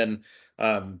better than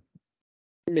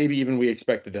maybe even we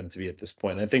expected them to be at this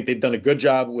point. I think they've done a good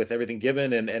job with everything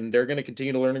given, and they're going to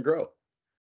continue to learn and grow.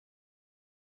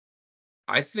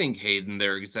 I think, Hayden,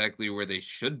 they're exactly where they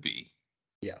should be.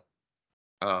 Yeah.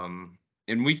 And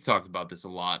we've talked about this a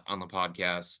lot on the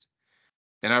podcast,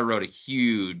 and I wrote a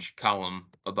huge column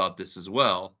about this as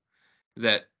well,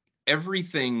 that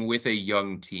everything with a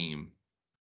young team,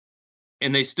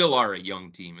 and they still are a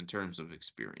young team in terms of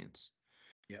experience,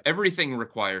 everything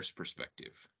requires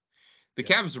perspective. The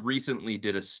Cavs recently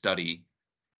did a study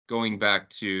going back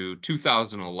to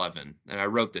 2011, and I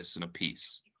wrote this in a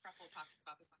piece.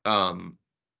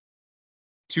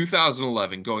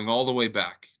 2011, going all the way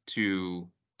back to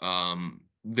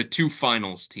the two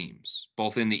finals teams,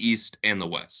 both in the East and the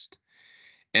West.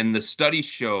 And the study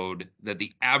showed that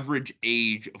the average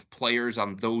age of players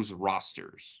on those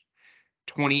rosters,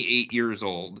 28 years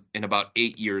old and about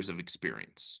 8 years of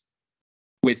experience.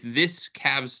 With this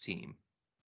Cavs team,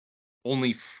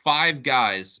 only 5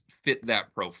 guys fit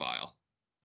that profile.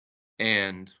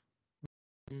 And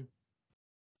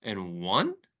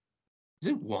one? Is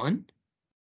it one?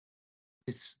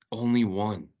 It's only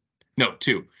one. No,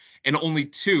 2. And only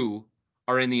 2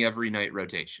 are in the every night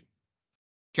rotation.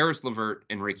 Karis LeVert,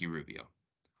 and Ricky Rubio.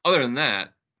 Other than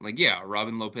that, like, yeah,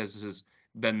 Robin Lopez has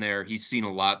been there. He's seen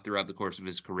a lot throughout the course of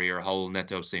his career. Raul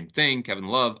Neto, same thing. Kevin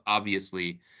Love,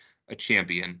 obviously a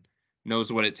champion,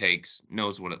 knows what it takes,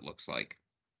 knows what it looks like.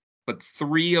 But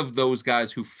 3 of those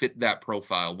guys who fit that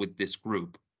profile with this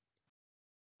group,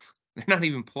 they're not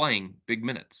even playing big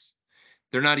minutes.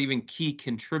 They're not even key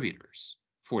contributors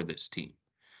for this team.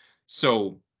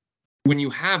 So when you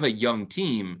have a young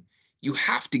team, you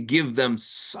have to give them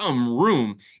some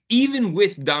room, even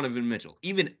with Donovan Mitchell,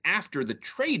 even after the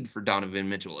trade for Donovan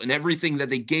Mitchell and everything that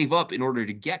they gave up in order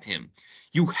to get him.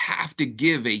 You have to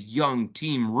give a young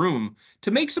team room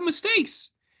to make some mistakes.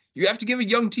 You have to give a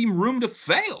young team room to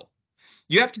fail.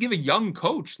 You have to give a young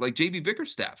coach like JB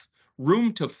Bickerstaff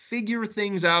room to figure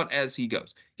things out as he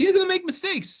goes. He's going to make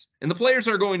mistakes, and the players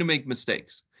are going to make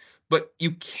mistakes. But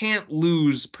you can't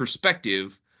lose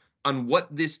perspective on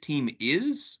what this team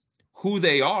is, who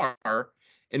they are.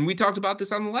 And we talked about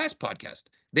this on the last podcast.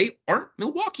 They aren't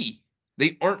Milwaukee.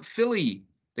 They aren't Philly.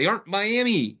 They aren't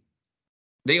Miami.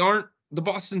 They aren't the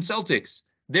Boston Celtics.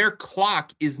 Their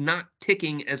clock is not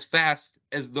ticking as fast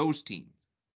as those teams.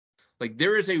 Like,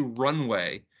 there is a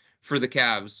runway for the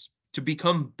Cavs to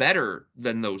become better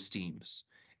than those teams.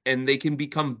 And they can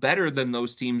become better than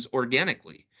those teams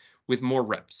organically with more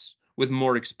reps, with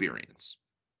more experience.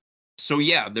 So,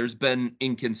 yeah, there's been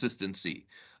inconsistency.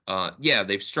 Yeah,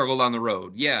 they've struggled on the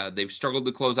road. Yeah, they've struggled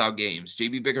to close out games.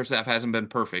 JB Bickerstaff hasn't been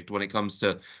perfect when it comes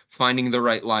to finding the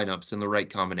right lineups and the right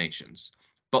combinations.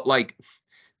 But, like,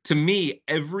 to me,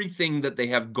 everything that they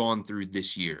have gone through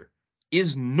this year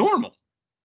is normal.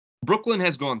 Brooklyn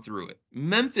has gone through it.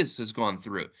 Memphis has gone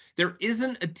through it. There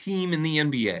isn't a team in the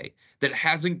NBA that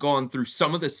hasn't gone through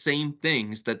some of the same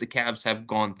things that the Cavs have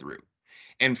gone through.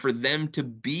 And for them to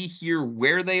be here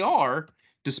where they are,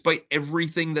 despite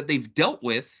everything that they've dealt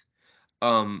with,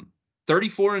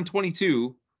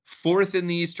 34-22, 4th in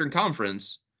the Eastern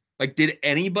Conference. Like, did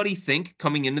anybody think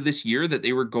coming into this year that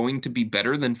they were going to be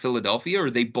better than Philadelphia, or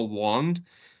they belonged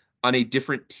on a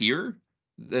different tier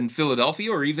than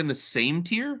Philadelphia, or even the same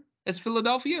tier as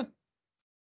Philadelphia?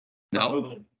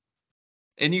 No.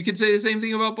 And you could say the same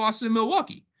thing about Boston and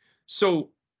Milwaukee. So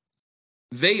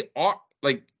they are,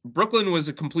 like, Brooklyn was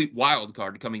a complete wild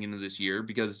card coming into this year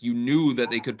because you knew that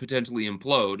they could potentially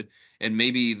implode, and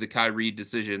maybe the Kyrie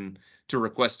decision to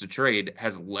request a trade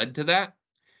has led to that.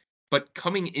 But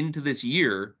coming into this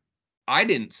year, I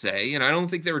didn't say, and I don't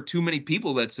think there were too many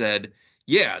people that said,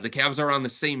 yeah, the Cavs are on the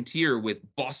same tier with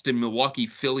Boston, Milwaukee,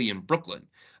 Philly, and Brooklyn.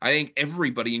 I think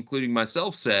everybody, including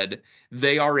myself, said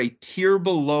they are a tier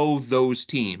below those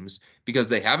teams because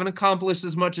they haven't accomplished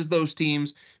as much as those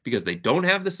teams, because they don't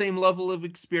have the same level of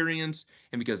experience,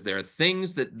 and because there are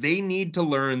things that they need to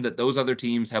learn that those other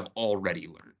teams have already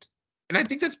learned. And I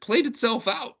think that's played itself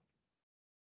out.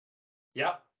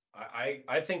 Yeah,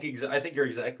 I think you're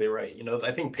exactly right. You know,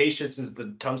 I think patience is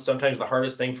sometimes the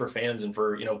hardest thing for fans and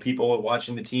for, you know, people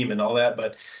watching the team and all that,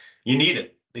 but you need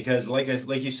it. Because like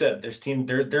you said,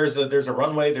 there's a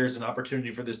runway, there's an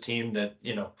opportunity for this team that,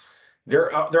 you know,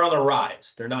 they're on the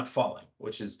rise. They're not falling,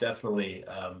 which is definitely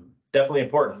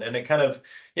important. And it kind of,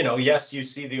 you know, yes, you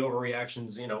see the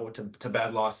overreactions, you know, to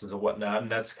bad losses and whatnot,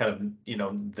 and that's kind of, you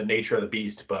know, the nature of the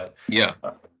beast. But yeah,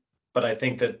 but I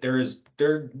think that the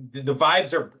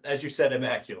vibes are, as you said,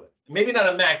 immaculate. Maybe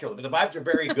not immaculate, but the vibes are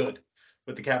very good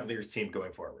with the Cavaliers team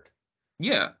going forward.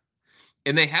 Yeah.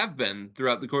 And they have been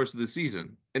throughout the course of the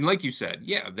season. And like you said,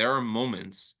 yeah, there are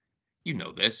moments, you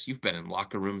know this, you've been in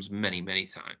locker rooms many, many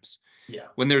times. Yeah.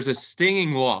 When there's a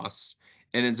stinging loss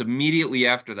and it's immediately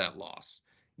after that loss,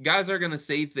 guys are going to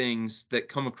say things that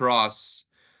come across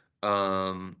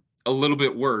a little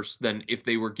bit worse than if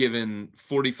they were given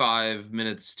 45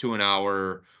 minutes to an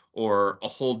hour or a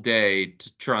whole day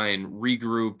to try and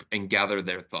regroup and gather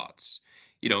their thoughts.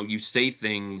 You know, you say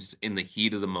things in the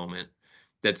heat of the moment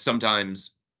that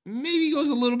sometimes maybe goes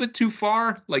a little bit too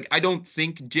far. Like, I don't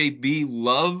think JB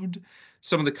loved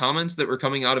some of the comments that were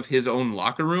coming out of his own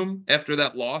locker room after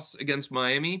that loss against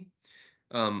Miami.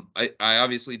 I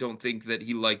obviously don't think that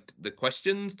he liked the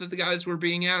questions that the guys were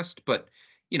being asked, but,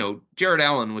 you know, Jared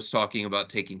Allen was talking about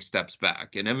taking steps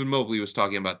back, and Evan Mobley was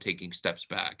talking about taking steps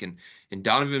back, and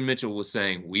Donovan Mitchell was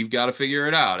saying, we've got to figure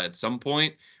it out. At some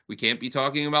point, we can't be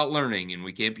talking about learning, and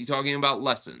we can't be talking about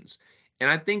lessons. And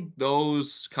I think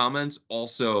those comments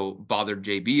also bothered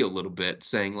JB a little bit,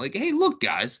 saying, like, hey, look,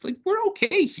 guys, like, we're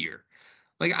okay here.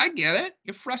 Like, I get it.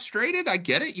 You're frustrated. I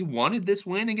get it. You wanted this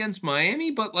win against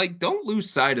Miami, but, like, don't lose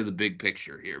sight of the big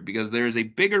picture here, because there's a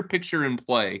bigger picture in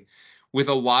play with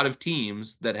a lot of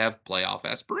teams that have playoff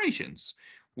aspirations,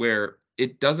 where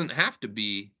it doesn't have to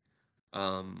be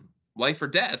life or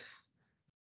death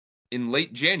in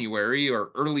late January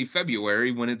or early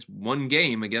February when it's one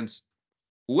game against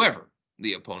whoever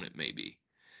the opponent may be.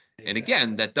 Exactly. And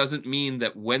again, that doesn't mean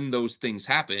that when those things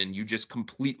happen, you just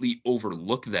completely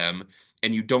overlook them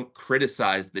and you don't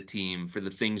criticize the team for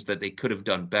the things that they could have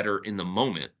done better in the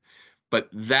moment. But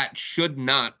that should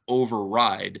not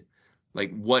override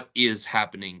like what is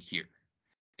happening here.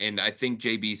 And I think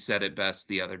JB said it best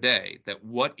the other day, that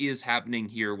what is happening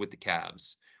here with the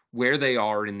Cavs, where they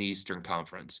are in the Eastern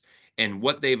Conference, and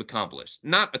what they've accomplished,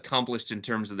 not accomplished in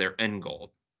terms of their end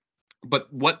goal,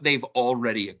 but what they've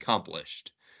already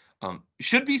accomplished,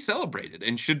 should be celebrated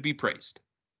and should be praised.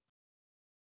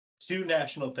 Two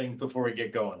national things before we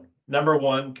get going. Number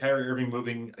one, Kyrie Irving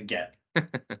moving again,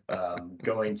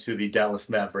 going to the Dallas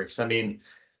Mavericks. I mean,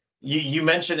 you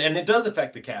mentioned, and it does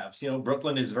affect the Cavs. You know,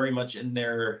 Brooklyn is very much in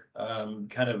there,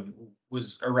 kind of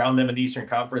was around them in the Eastern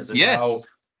Conference. And yes. Now,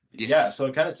 yeah, so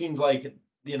it kind of seems like,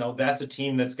 you know, that's a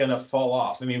team that's going to fall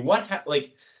off. I mean,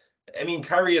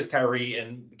 Kyrie is Kyrie,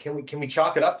 and can we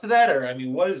chalk it up to that? Or, I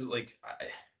mean, what is like,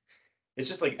 it's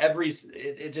just like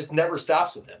it just never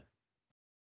stops with him.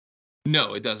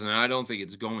 No, it doesn't. I don't think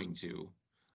it's going to.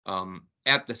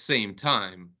 At the same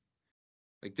time,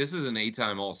 like, this is an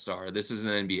 8-time All-Star. This is an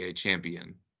NBA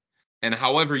champion. And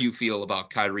however you feel about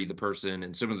Kyrie the person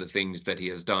and some of the things that he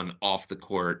has done off the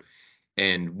court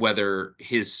and whether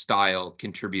his style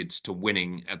contributes to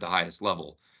winning at the highest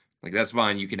level, like, that's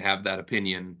fine. You can have that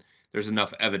opinion. There's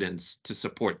enough evidence to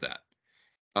support that.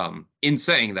 In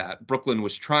saying that, Brooklyn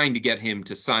was trying to get him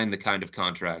to sign the kind of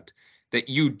contract that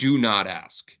you do not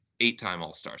ask 8-time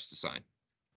All-Stars to sign,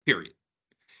 period.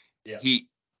 Yeah.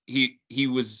 He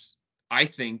was, I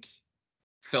think,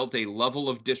 felt a level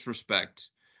of disrespect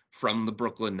from the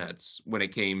Brooklyn Nets when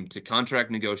it came to contract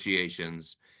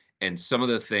negotiations and some of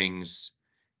the things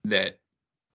that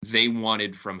they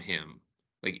wanted from him.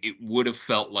 Like, it would have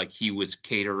felt like he was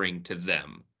catering to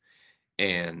them.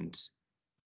 And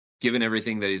given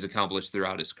everything that he's accomplished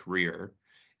throughout his career,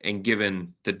 and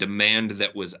given the demand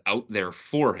that was out there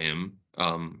for him,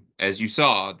 as you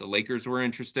saw, the Lakers were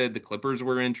interested, the Clippers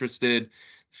were interested,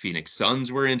 Phoenix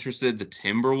Suns were interested, the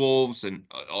Timberwolves, and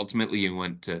ultimately he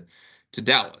went to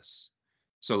Dallas.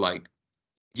 So, like,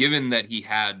 given that he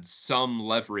had some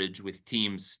leverage with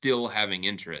teams still having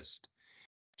interest,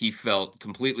 he felt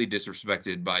completely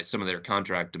disrespected by some of their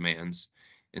contract demands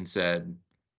and said,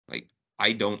 like,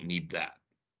 I don't need that.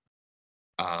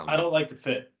 I don't like the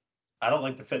fit. I don't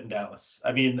like the fit in Dallas.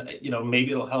 I mean, you know,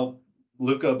 maybe it'll help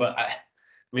Luka, but I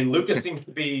mean, Luka seems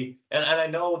to be, and I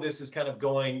know this is kind of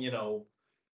going, you know,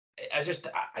 I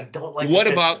don't like. What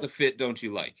about the fit don't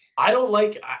you like? I don't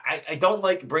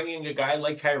like bringing a guy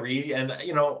like Kyrie and,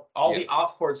 you know, all the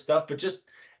off-court stuff, but just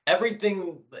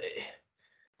everything.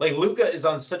 Like, Luka is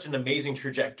on such an amazing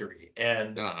trajectory,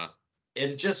 and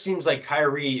it just seems like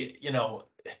Kyrie, you know,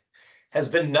 has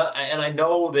been and I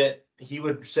know that he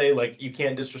would say, like, you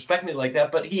can't disrespect me like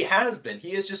that, but he has been.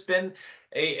 He has just been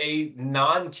a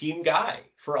non-team guy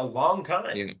for a long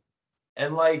time. Yeah.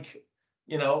 And, like,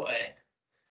 you know,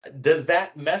 does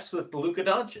that mess with Luka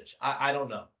Doncic? I don't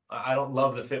know. I don't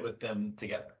love the fit with them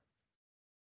together.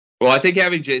 Well, I think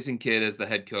having Jason Kidd as the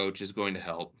head coach is going to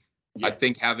help. Yeah. I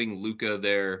think having Luka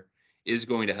there is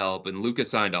going to help, and Luka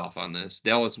signed off on this.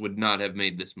 Dallas would not have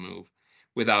made this move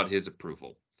without his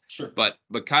approval. Sure. But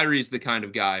Kyrie's the kind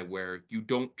of guy where you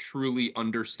don't truly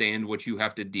understand what you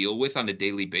have to deal with on a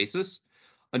daily basis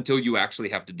until you actually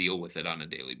have to deal with it on a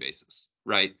daily basis,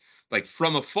 right? Like,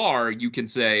 from afar, you can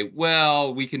say,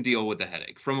 well, we can deal with the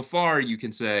headache. From afar, you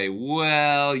can say,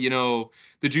 well, you know,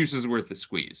 the juice is worth the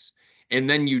squeeze. And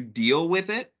then you deal with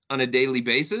it on a daily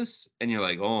basis, and you're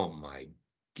like, oh my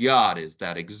God, is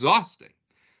that exhausting?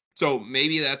 So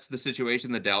maybe that's the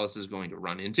situation that Dallas is going to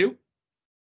run into.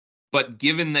 But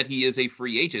given that he is a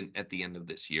free agent at the end of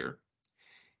this year,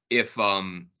 if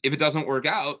it doesn't work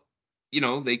out, you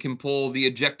know, they can pull the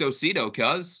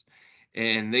ejectocito,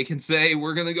 and they can say,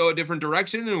 we're going to go a different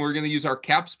direction, and we're going to use our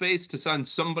cap space to sign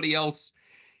somebody else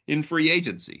in free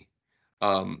agency.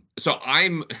 So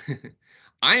I'm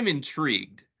I'm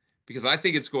intrigued, because I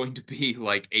think it's going to be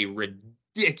like a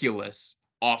ridiculous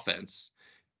offense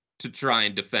to try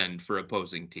and defend for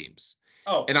opposing teams.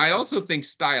 Oh, and I also think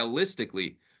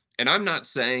stylistically, and I'm not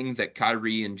saying that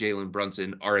Kyrie and Jalen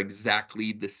Brunson are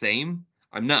exactly the same.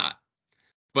 I'm not.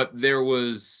 But there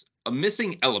was a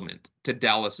missing element to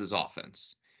Dallas's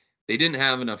offense. They didn't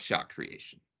have enough shot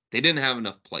creation. They didn't have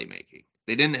enough playmaking.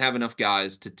 They didn't have enough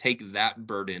guys to take that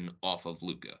burden off of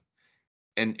Luka.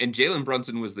 And Jalen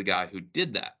Brunson was the guy who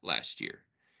did that last year.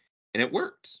 And it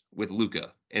worked with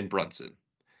Luka and Brunson.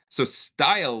 So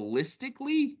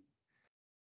stylistically,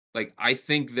 Like, I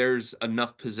think there's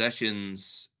enough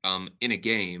possessions in a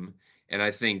game, and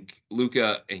I think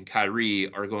Luka and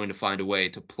Kyrie are going to find a way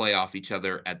to play off each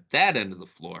other at that end of the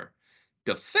floor.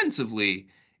 Defensively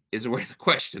is where the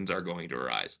questions are going to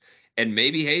arise. And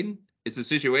maybe, Hayden, it's a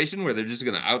situation where they're just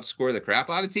going to outscore the crap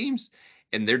out of teams,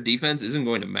 and their defense isn't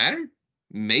going to matter.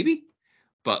 Maybe.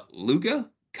 But Luka,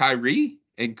 Kyrie,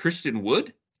 and Christian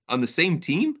Wood on the same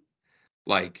team,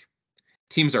 like,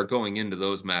 teams are going into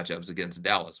those matchups against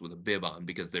Dallas with a bib on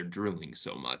because they're drilling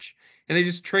so much. And they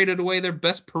just traded away their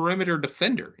best perimeter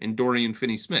defender in Dorian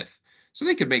Finney-Smith. So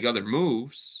they could make other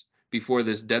moves before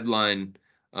this deadline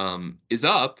is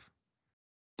up.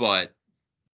 But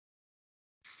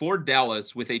for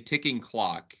Dallas, with a ticking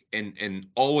clock and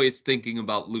always thinking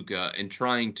about Luka and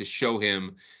trying to show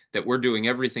him that we're doing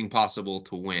everything possible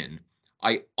to win,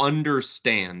 I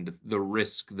understand the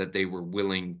risk that they were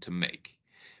willing to make.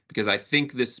 Because I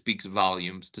think this speaks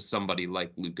volumes to somebody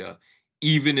like Luka.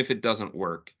 Even if it doesn't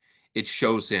work, it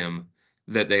shows him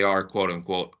that they are, quote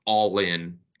unquote, all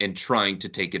in and trying to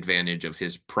take advantage of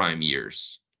his prime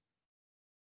years.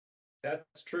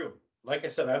 That's true. Like I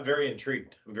said, I'm very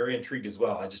intrigued. I'm very intrigued as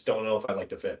well. I just don't know if I like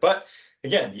the fit. But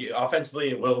again, offensively,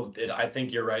 it will. I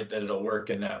think you're right that it'll work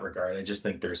in that regard. I just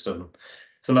think there's some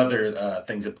other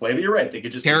things at play. But you're right. They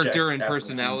could just character and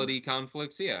personality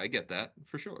conflicts. Yeah, I get that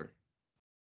for sure.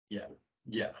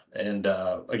 Yeah. And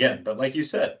again, but like you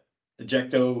said,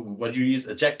 what'd you use?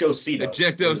 Ejectocito.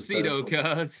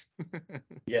 Ejectocito, cuz.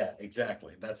 Yeah,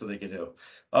 exactly. That's what they can do.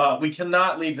 We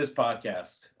cannot leave this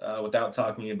podcast without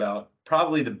talking about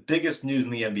probably the biggest news in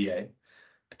the NBA,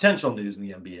 potential news in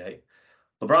the NBA.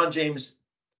 LeBron James,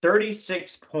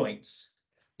 36 points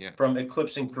from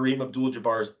eclipsing Kareem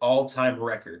Abdul-Jabbar's all-time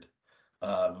record,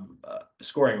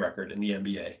 scoring record in the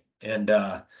NBA. And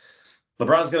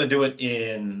LeBron's going to do it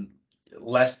in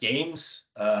less games.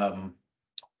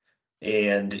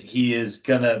 And he is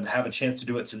going to have a chance to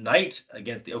do it tonight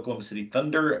against the Oklahoma City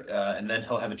Thunder. And then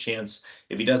he'll have a chance,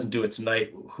 if he doesn't do it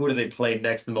tonight, who do they play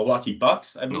next? The Milwaukee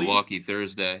Bucks, I believe. Milwaukee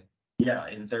Thursday. Yeah,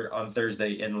 on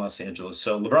Thursday in Los Angeles.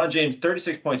 So LeBron James,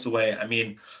 36 points away. I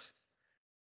mean,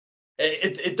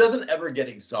 it doesn't ever get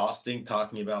exhausting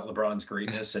talking about LeBron's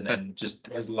greatness and just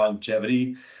his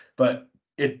longevity. But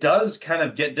it does kind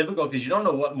of get difficult because you don't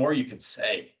know what more you can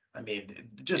say. I mean,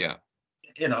 just,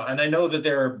 and I know that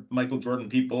there are Michael Jordan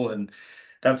people and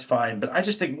that's fine, but I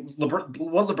just think what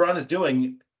LeBron is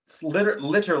doing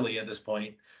literally at this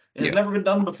point has never been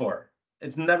done before.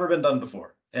 It's never been done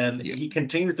before. And he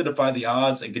continues to defy the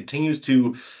odds and continues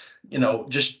to,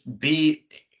 just be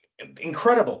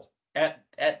incredible at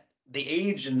the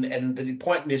age and the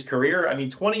point in his career. I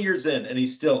mean, 20 years in and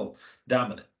he's still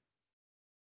dominant.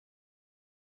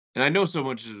 And I know so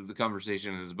much of the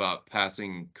conversation is about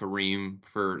passing Kareem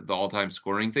for the all-time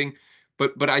scoring thing,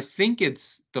 but I think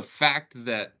it's the fact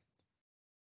that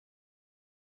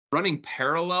running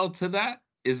parallel to that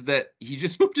is that he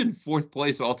just moved in fourth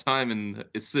place all-time in the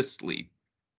assist lead.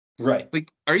 Right.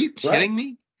 Like, are you kidding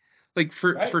me? Like,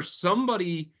 for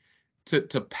somebody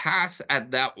to pass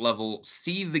at that level,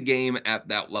 see the game at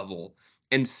that level,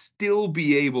 and still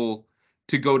be able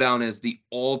to go down as the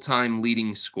all-time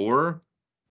leading scorer,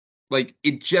 like,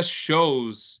 it just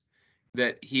shows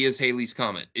that he is Halley's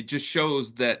Comet. It just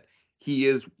shows that he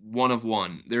is one of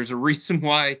one. There's a reason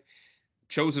why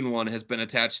Chosen One has been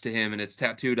attached to him and it's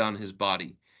tattooed on his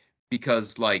body.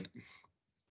 Because, like,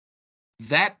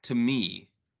 that to me,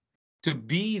 to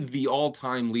be the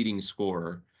all-time leading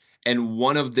scorer and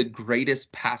one of the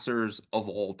greatest passers of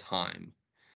all time,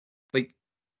 like,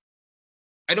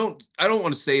 I don't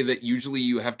want to say that usually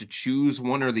you have to choose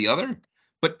one or the other.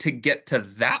 But to get to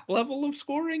that level of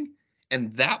scoring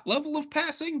and that level of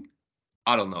passing,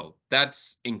 I don't know.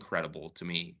 That's incredible to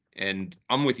me. And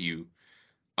I'm with you.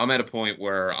 I'm at a point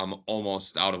where I'm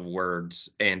almost out of words.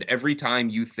 And every time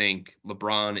you think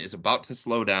LeBron is about to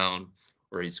slow down,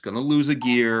 or he's going to lose a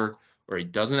gear, or he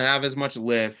doesn't have as much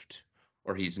lift,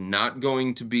 or he's not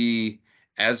going to be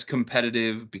as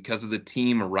competitive because of the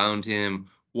team around him,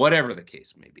 whatever the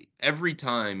case may be, every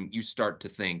time you start to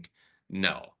think,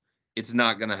 no, it's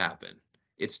not going to happen,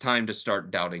 it's time to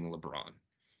start doubting LeBron,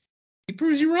 he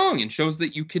proves you wrong and shows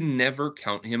that you can never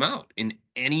count him out in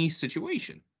any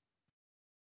situation.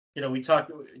 We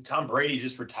talked, Tom Brady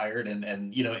just retired and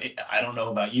I don't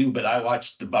know about you, but I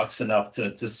watched the Bucks enough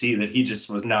to see that he just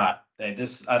was not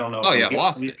this. I don't know. Oh yeah,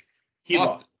 lost it. He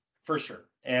lost for sure.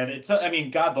 And it took,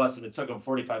 God bless him. It took him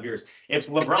 45 years. If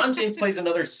LeBron James plays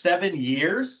another 7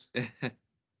 years, if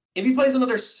he plays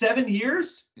another 7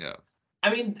 years, yeah.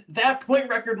 That point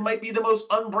record might be the most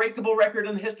unbreakable record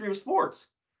in the history of sports.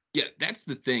 Yeah, that's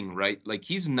the thing, right? Like,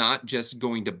 he's not just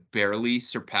going to barely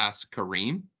surpass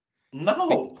Kareem. Like,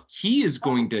 No. he is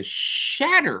going to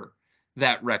shatter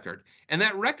that record. And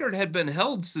that record had been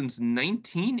held since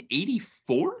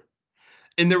 1984.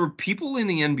 And there were people in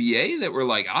the NBA that were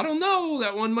like, I don't know,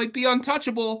 that one might be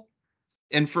untouchable.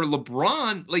 And for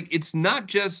LeBron, like, it's not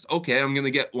just, okay, I'm going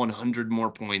to get 100 more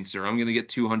points or I'm going to get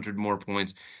 200 more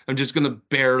points. I'm just going to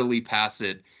barely pass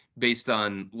it based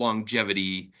on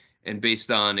longevity and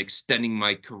based on extending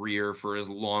my career for as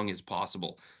long as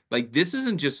possible. Like, this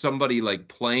isn't just somebody like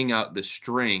playing out the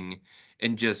string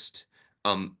and just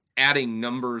adding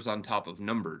numbers on top of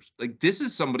numbers. Like, this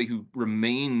is somebody who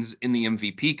remains in the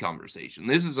MVP conversation.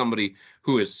 This is somebody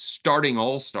who is starting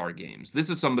all-star games. This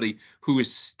is somebody who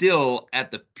is still at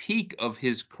the peak of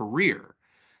his career.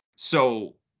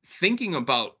 So thinking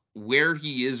about where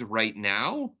he is right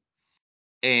now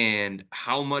and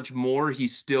how much more he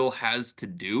still has to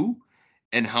do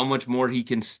and how much more he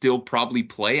can still probably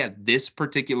play at this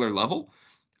particular level,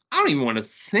 I don't even want to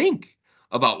think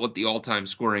about what the all-time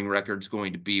scoring record's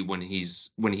going to be when he's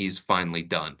finally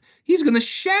done. He's going to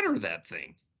shatter that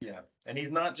thing. Yeah, and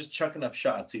he's not just chucking up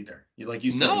shots either. Like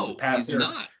you said, No, he's a passer. He's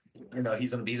not. You know,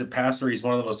 he's a passer. He's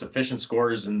one of the most efficient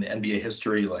scorers in the NBA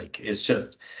history. Like, it's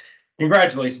just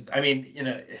congratulations. I mean, you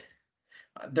know,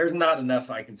 there's not enough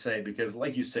I can say because,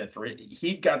 like you said,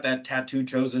 he got that tattoo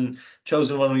chosen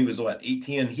when he was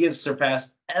 18, and he has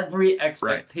surpassed every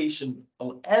expectation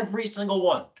of every single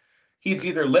one. He's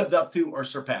either lived up to or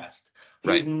surpassed.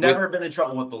 He's never been in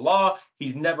trouble with the law.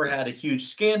 He's never had a huge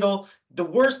scandal. The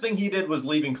worst thing he did was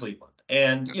leaving Cleveland.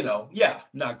 And, you know, yeah,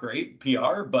 not great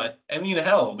PR, but I mean,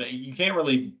 hell, you can't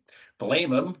really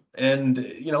blame him. And,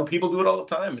 you know, people do it all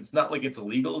the time. It's not like it's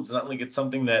illegal. It's not like it's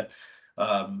something that,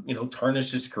 you know,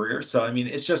 tarnished his career. So, I mean,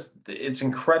 it's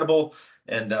incredible.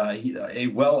 And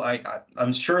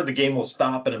I'm sure the game will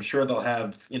stop and I'm sure they'll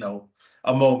have, you know,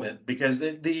 a moment because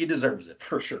he deserves it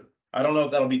for sure. I don't know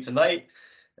if that'll be tonight.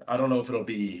 I don't know if it'll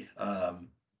be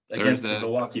against the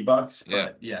Milwaukee Bucks,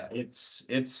 but yeah, it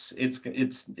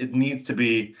needs to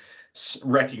be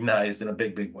recognized in a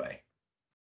big way.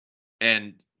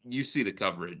 And you see the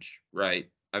coverage, right?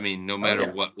 I mean, no matter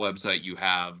what website you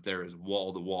have, there is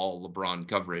wall-to-wall LeBron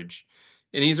coverage,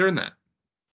 and he's earned that.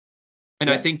 And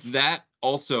I think that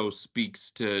also speaks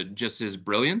to just his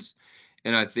brilliance,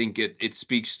 and I think it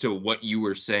speaks to what you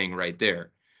were saying right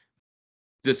there.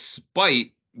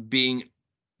 Despite being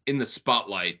in the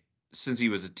spotlight since he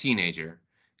was a teenager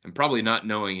and probably not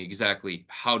knowing exactly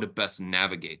how to best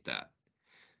navigate that.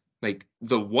 Like,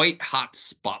 the white hot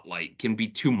spotlight can be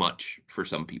too much for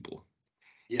some people.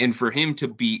 Yeah. And for him to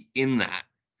be in that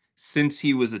since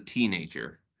he was a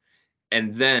teenager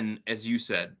and then, as you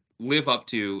said, live up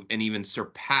to and even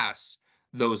surpass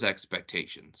those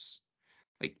expectations,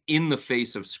 like in the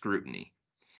face of scrutiny,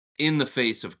 in the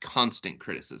face of constant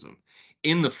criticism,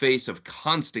 in the face of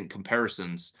constant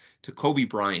comparisons to Kobe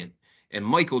Bryant and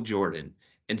Michael Jordan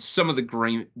and some of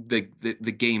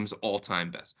the game's all-time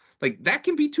best. Like, that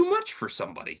can be too much for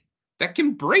somebody. That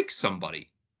can break somebody.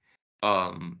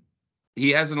 He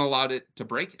hasn't allowed it to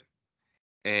break him.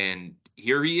 And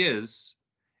here he is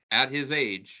at his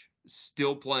age,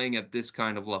 still playing at this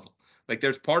kind of level. Like,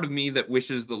 there's part of me that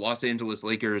wishes the Los Angeles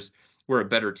Lakers were a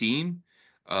better team.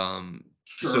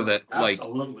 Sure, so that,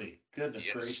 absolutely. Goodness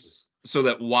gracious. So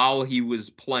that while he was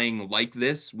playing like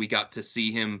this, we got to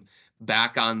see him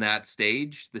back on that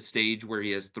stage, the stage where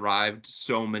he has thrived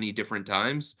so many different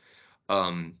times.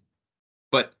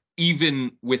 But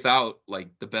even without like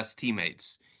the best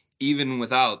teammates, even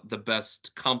without the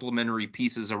best complementary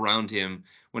pieces around him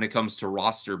when it comes to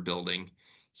roster building,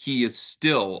 he is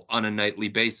still on a nightly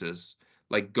basis,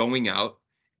 like going out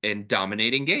and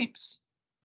dominating games.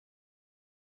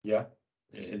 Yeah.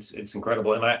 It's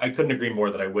incredible, and I couldn't agree more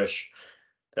that I wish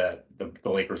that the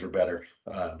Lakers were better.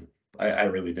 I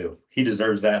really do. He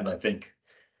deserves that, and I think,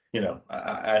 you know,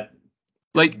 there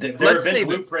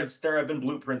have been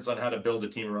blueprints on how to build a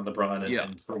team around LeBron,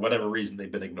 and for whatever reason they've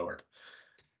been ignored.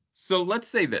 So let's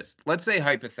say this. Let's say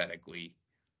hypothetically,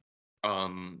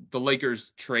 the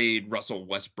Lakers trade Russell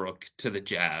Westbrook to the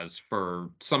Jazz for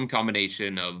some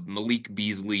combination of Malik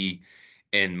Beasley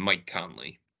and Mike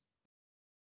Conley.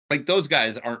 Like, those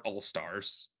guys aren't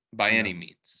all-stars by any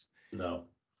means. No.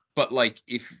 But like,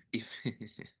 if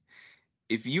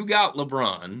you got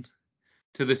LeBron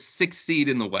to the 6th seed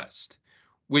in the West,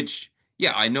 which,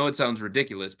 yeah, I know it sounds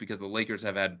ridiculous because the Lakers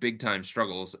have had big-time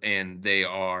struggles and they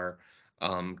are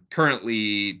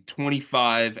currently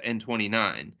 25 and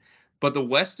 29. But the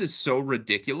West is so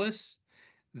ridiculous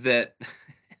that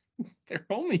they're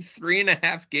only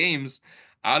 3.5 games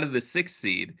out of the 6th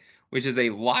seed, which is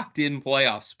a locked-in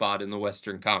playoff spot in the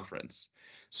Western Conference.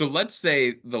 So let's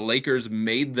say the Lakers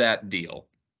made that deal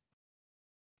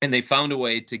and they found a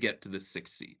way to get to the 6th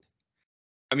seed.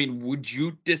 I mean, would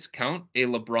you discount a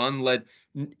LeBron-led,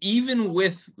 even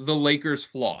with the Lakers'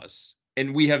 flaws,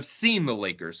 and we have seen the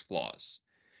Lakers' flaws,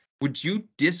 would you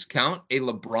discount a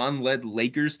LeBron-led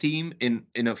Lakers team in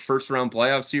a first-round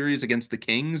playoff series against the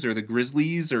Kings or the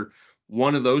Grizzlies or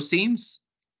one of those teams?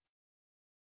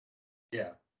 Yeah.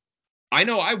 I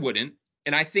know I wouldn't,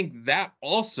 and I think that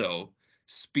also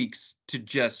speaks to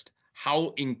just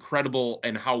how incredible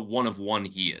and how one of one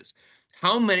he is.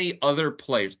 How many other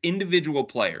players, individual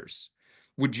players,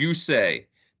 would you say,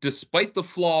 despite the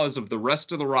flaws of the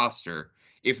rest of the roster,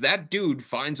 if that dude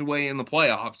finds a way in the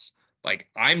playoffs, like,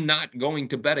 I'm not going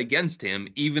to bet against him,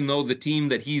 even though the team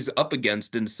that he's up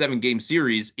against in a 7-game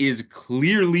series is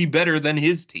clearly better than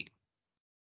his team?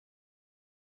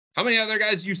 How many other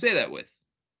guys do you say that with?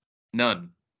 None.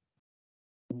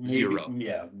 Maybe, 0.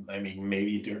 Yeah, I mean,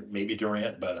 maybe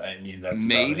Durant, but I mean that's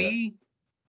maybe.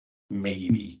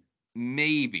 Maybe,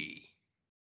 maybe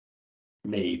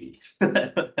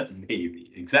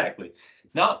exactly.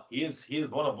 No, he is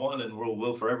one of one, and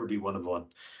will forever be one of one.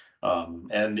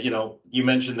 And you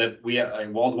mentioned that we have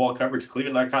wall-to-wall coverage.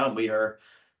 Cleveland.com. We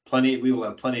will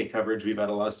have plenty of coverage. We've had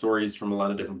a lot of stories from a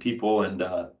lot of different people, and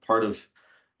part of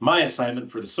my assignment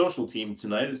for the social team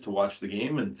tonight is to watch the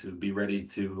game and to be ready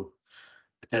to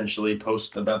potentially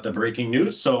post about the breaking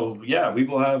news. So yeah, we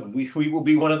will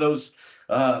be one of those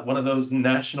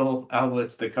national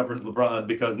outlets that covers LeBron,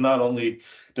 because not only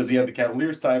does he have the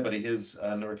Cavaliers tie, but he is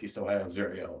Northeast Ohio's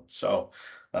very own. So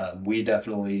we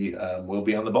definitely will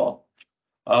be on the ball.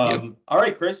 All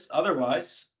right, Chris.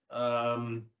 Otherwise,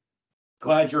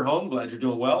 glad you're home. Glad you're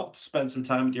doing well. Spend some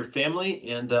time with your family,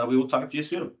 and we will talk to you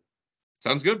soon.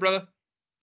 Sounds good, brother.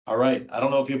 All right. I don't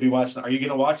know if you'll be watching. Are you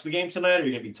going to watch the game tonight? Are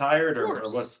you going to be tired, or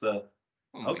what's the?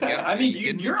 Oh okay. God, I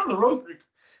mean, you're on the road.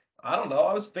 I don't know.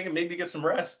 I was thinking maybe get some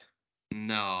rest.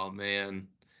 No, man.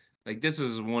 Like, this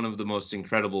is one of the most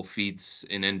incredible feats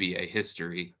in NBA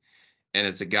history. And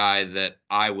it's a guy that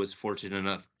I was fortunate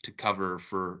enough to cover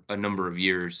for a number of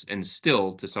years and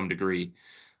still, to some degree,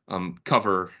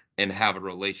 cover and have a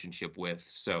relationship with.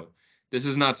 So this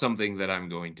is not something that I'm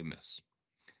going to miss.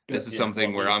 This is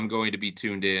something where I'm going to be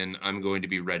tuned in. I'm going to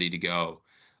be ready to go.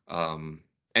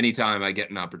 Anytime I get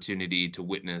an opportunity to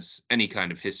witness any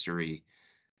kind of history,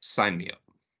 sign me up.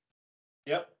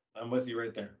 Yep, I'm with you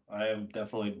right there. I am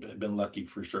definitely been lucky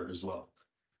for sure as well.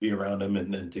 Be around him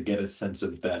and to get a sense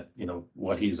of that,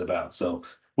 what he's about. So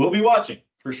we'll be watching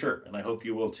for sure. And I hope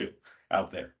you will too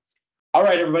out there. All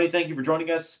right, everybody. Thank you for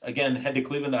joining us. Again, head to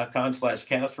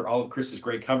cleveland.com/Cavs for all of Chris's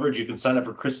great coverage. You can sign up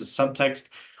for Chris's subtext,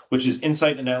 which is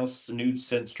insight, analysis, and news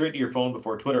sent straight to your phone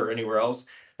before Twitter or anywhere else.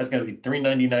 That's going to be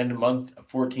 $3.99 a month, a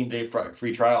 14-day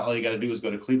free trial. All you got to do is go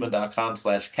to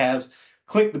cleveland.com/Cavs.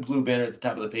 Click the blue banner at the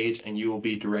top of the page, and you will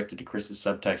be directed to Chris's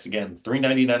subtext. Again,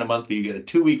 $3.99 a month, but you get a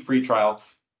 2-week free trial.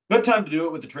 Good time to do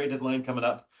it with the trade deadline coming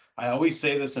up. I always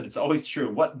say this, and it's always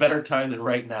true. What better time than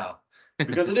right now?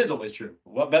 Because it is always true.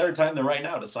 What better time than right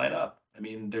now to sign up? I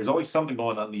mean, there's always something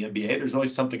going on in the NBA. There's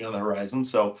always something on the horizon.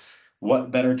 So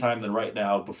what better time than right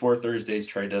now before Thursday's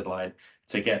trade deadline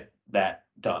to get that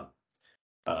done?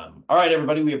 All right,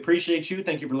 everybody, we appreciate you.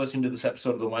 Thank you for listening to this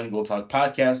episode of the Wine and Gold Talk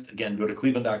podcast. Again, go to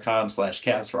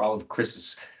cleveland.com/Cavs for all of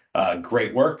Chris's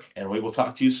great work, and we will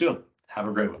talk to you soon. Have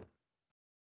a great one.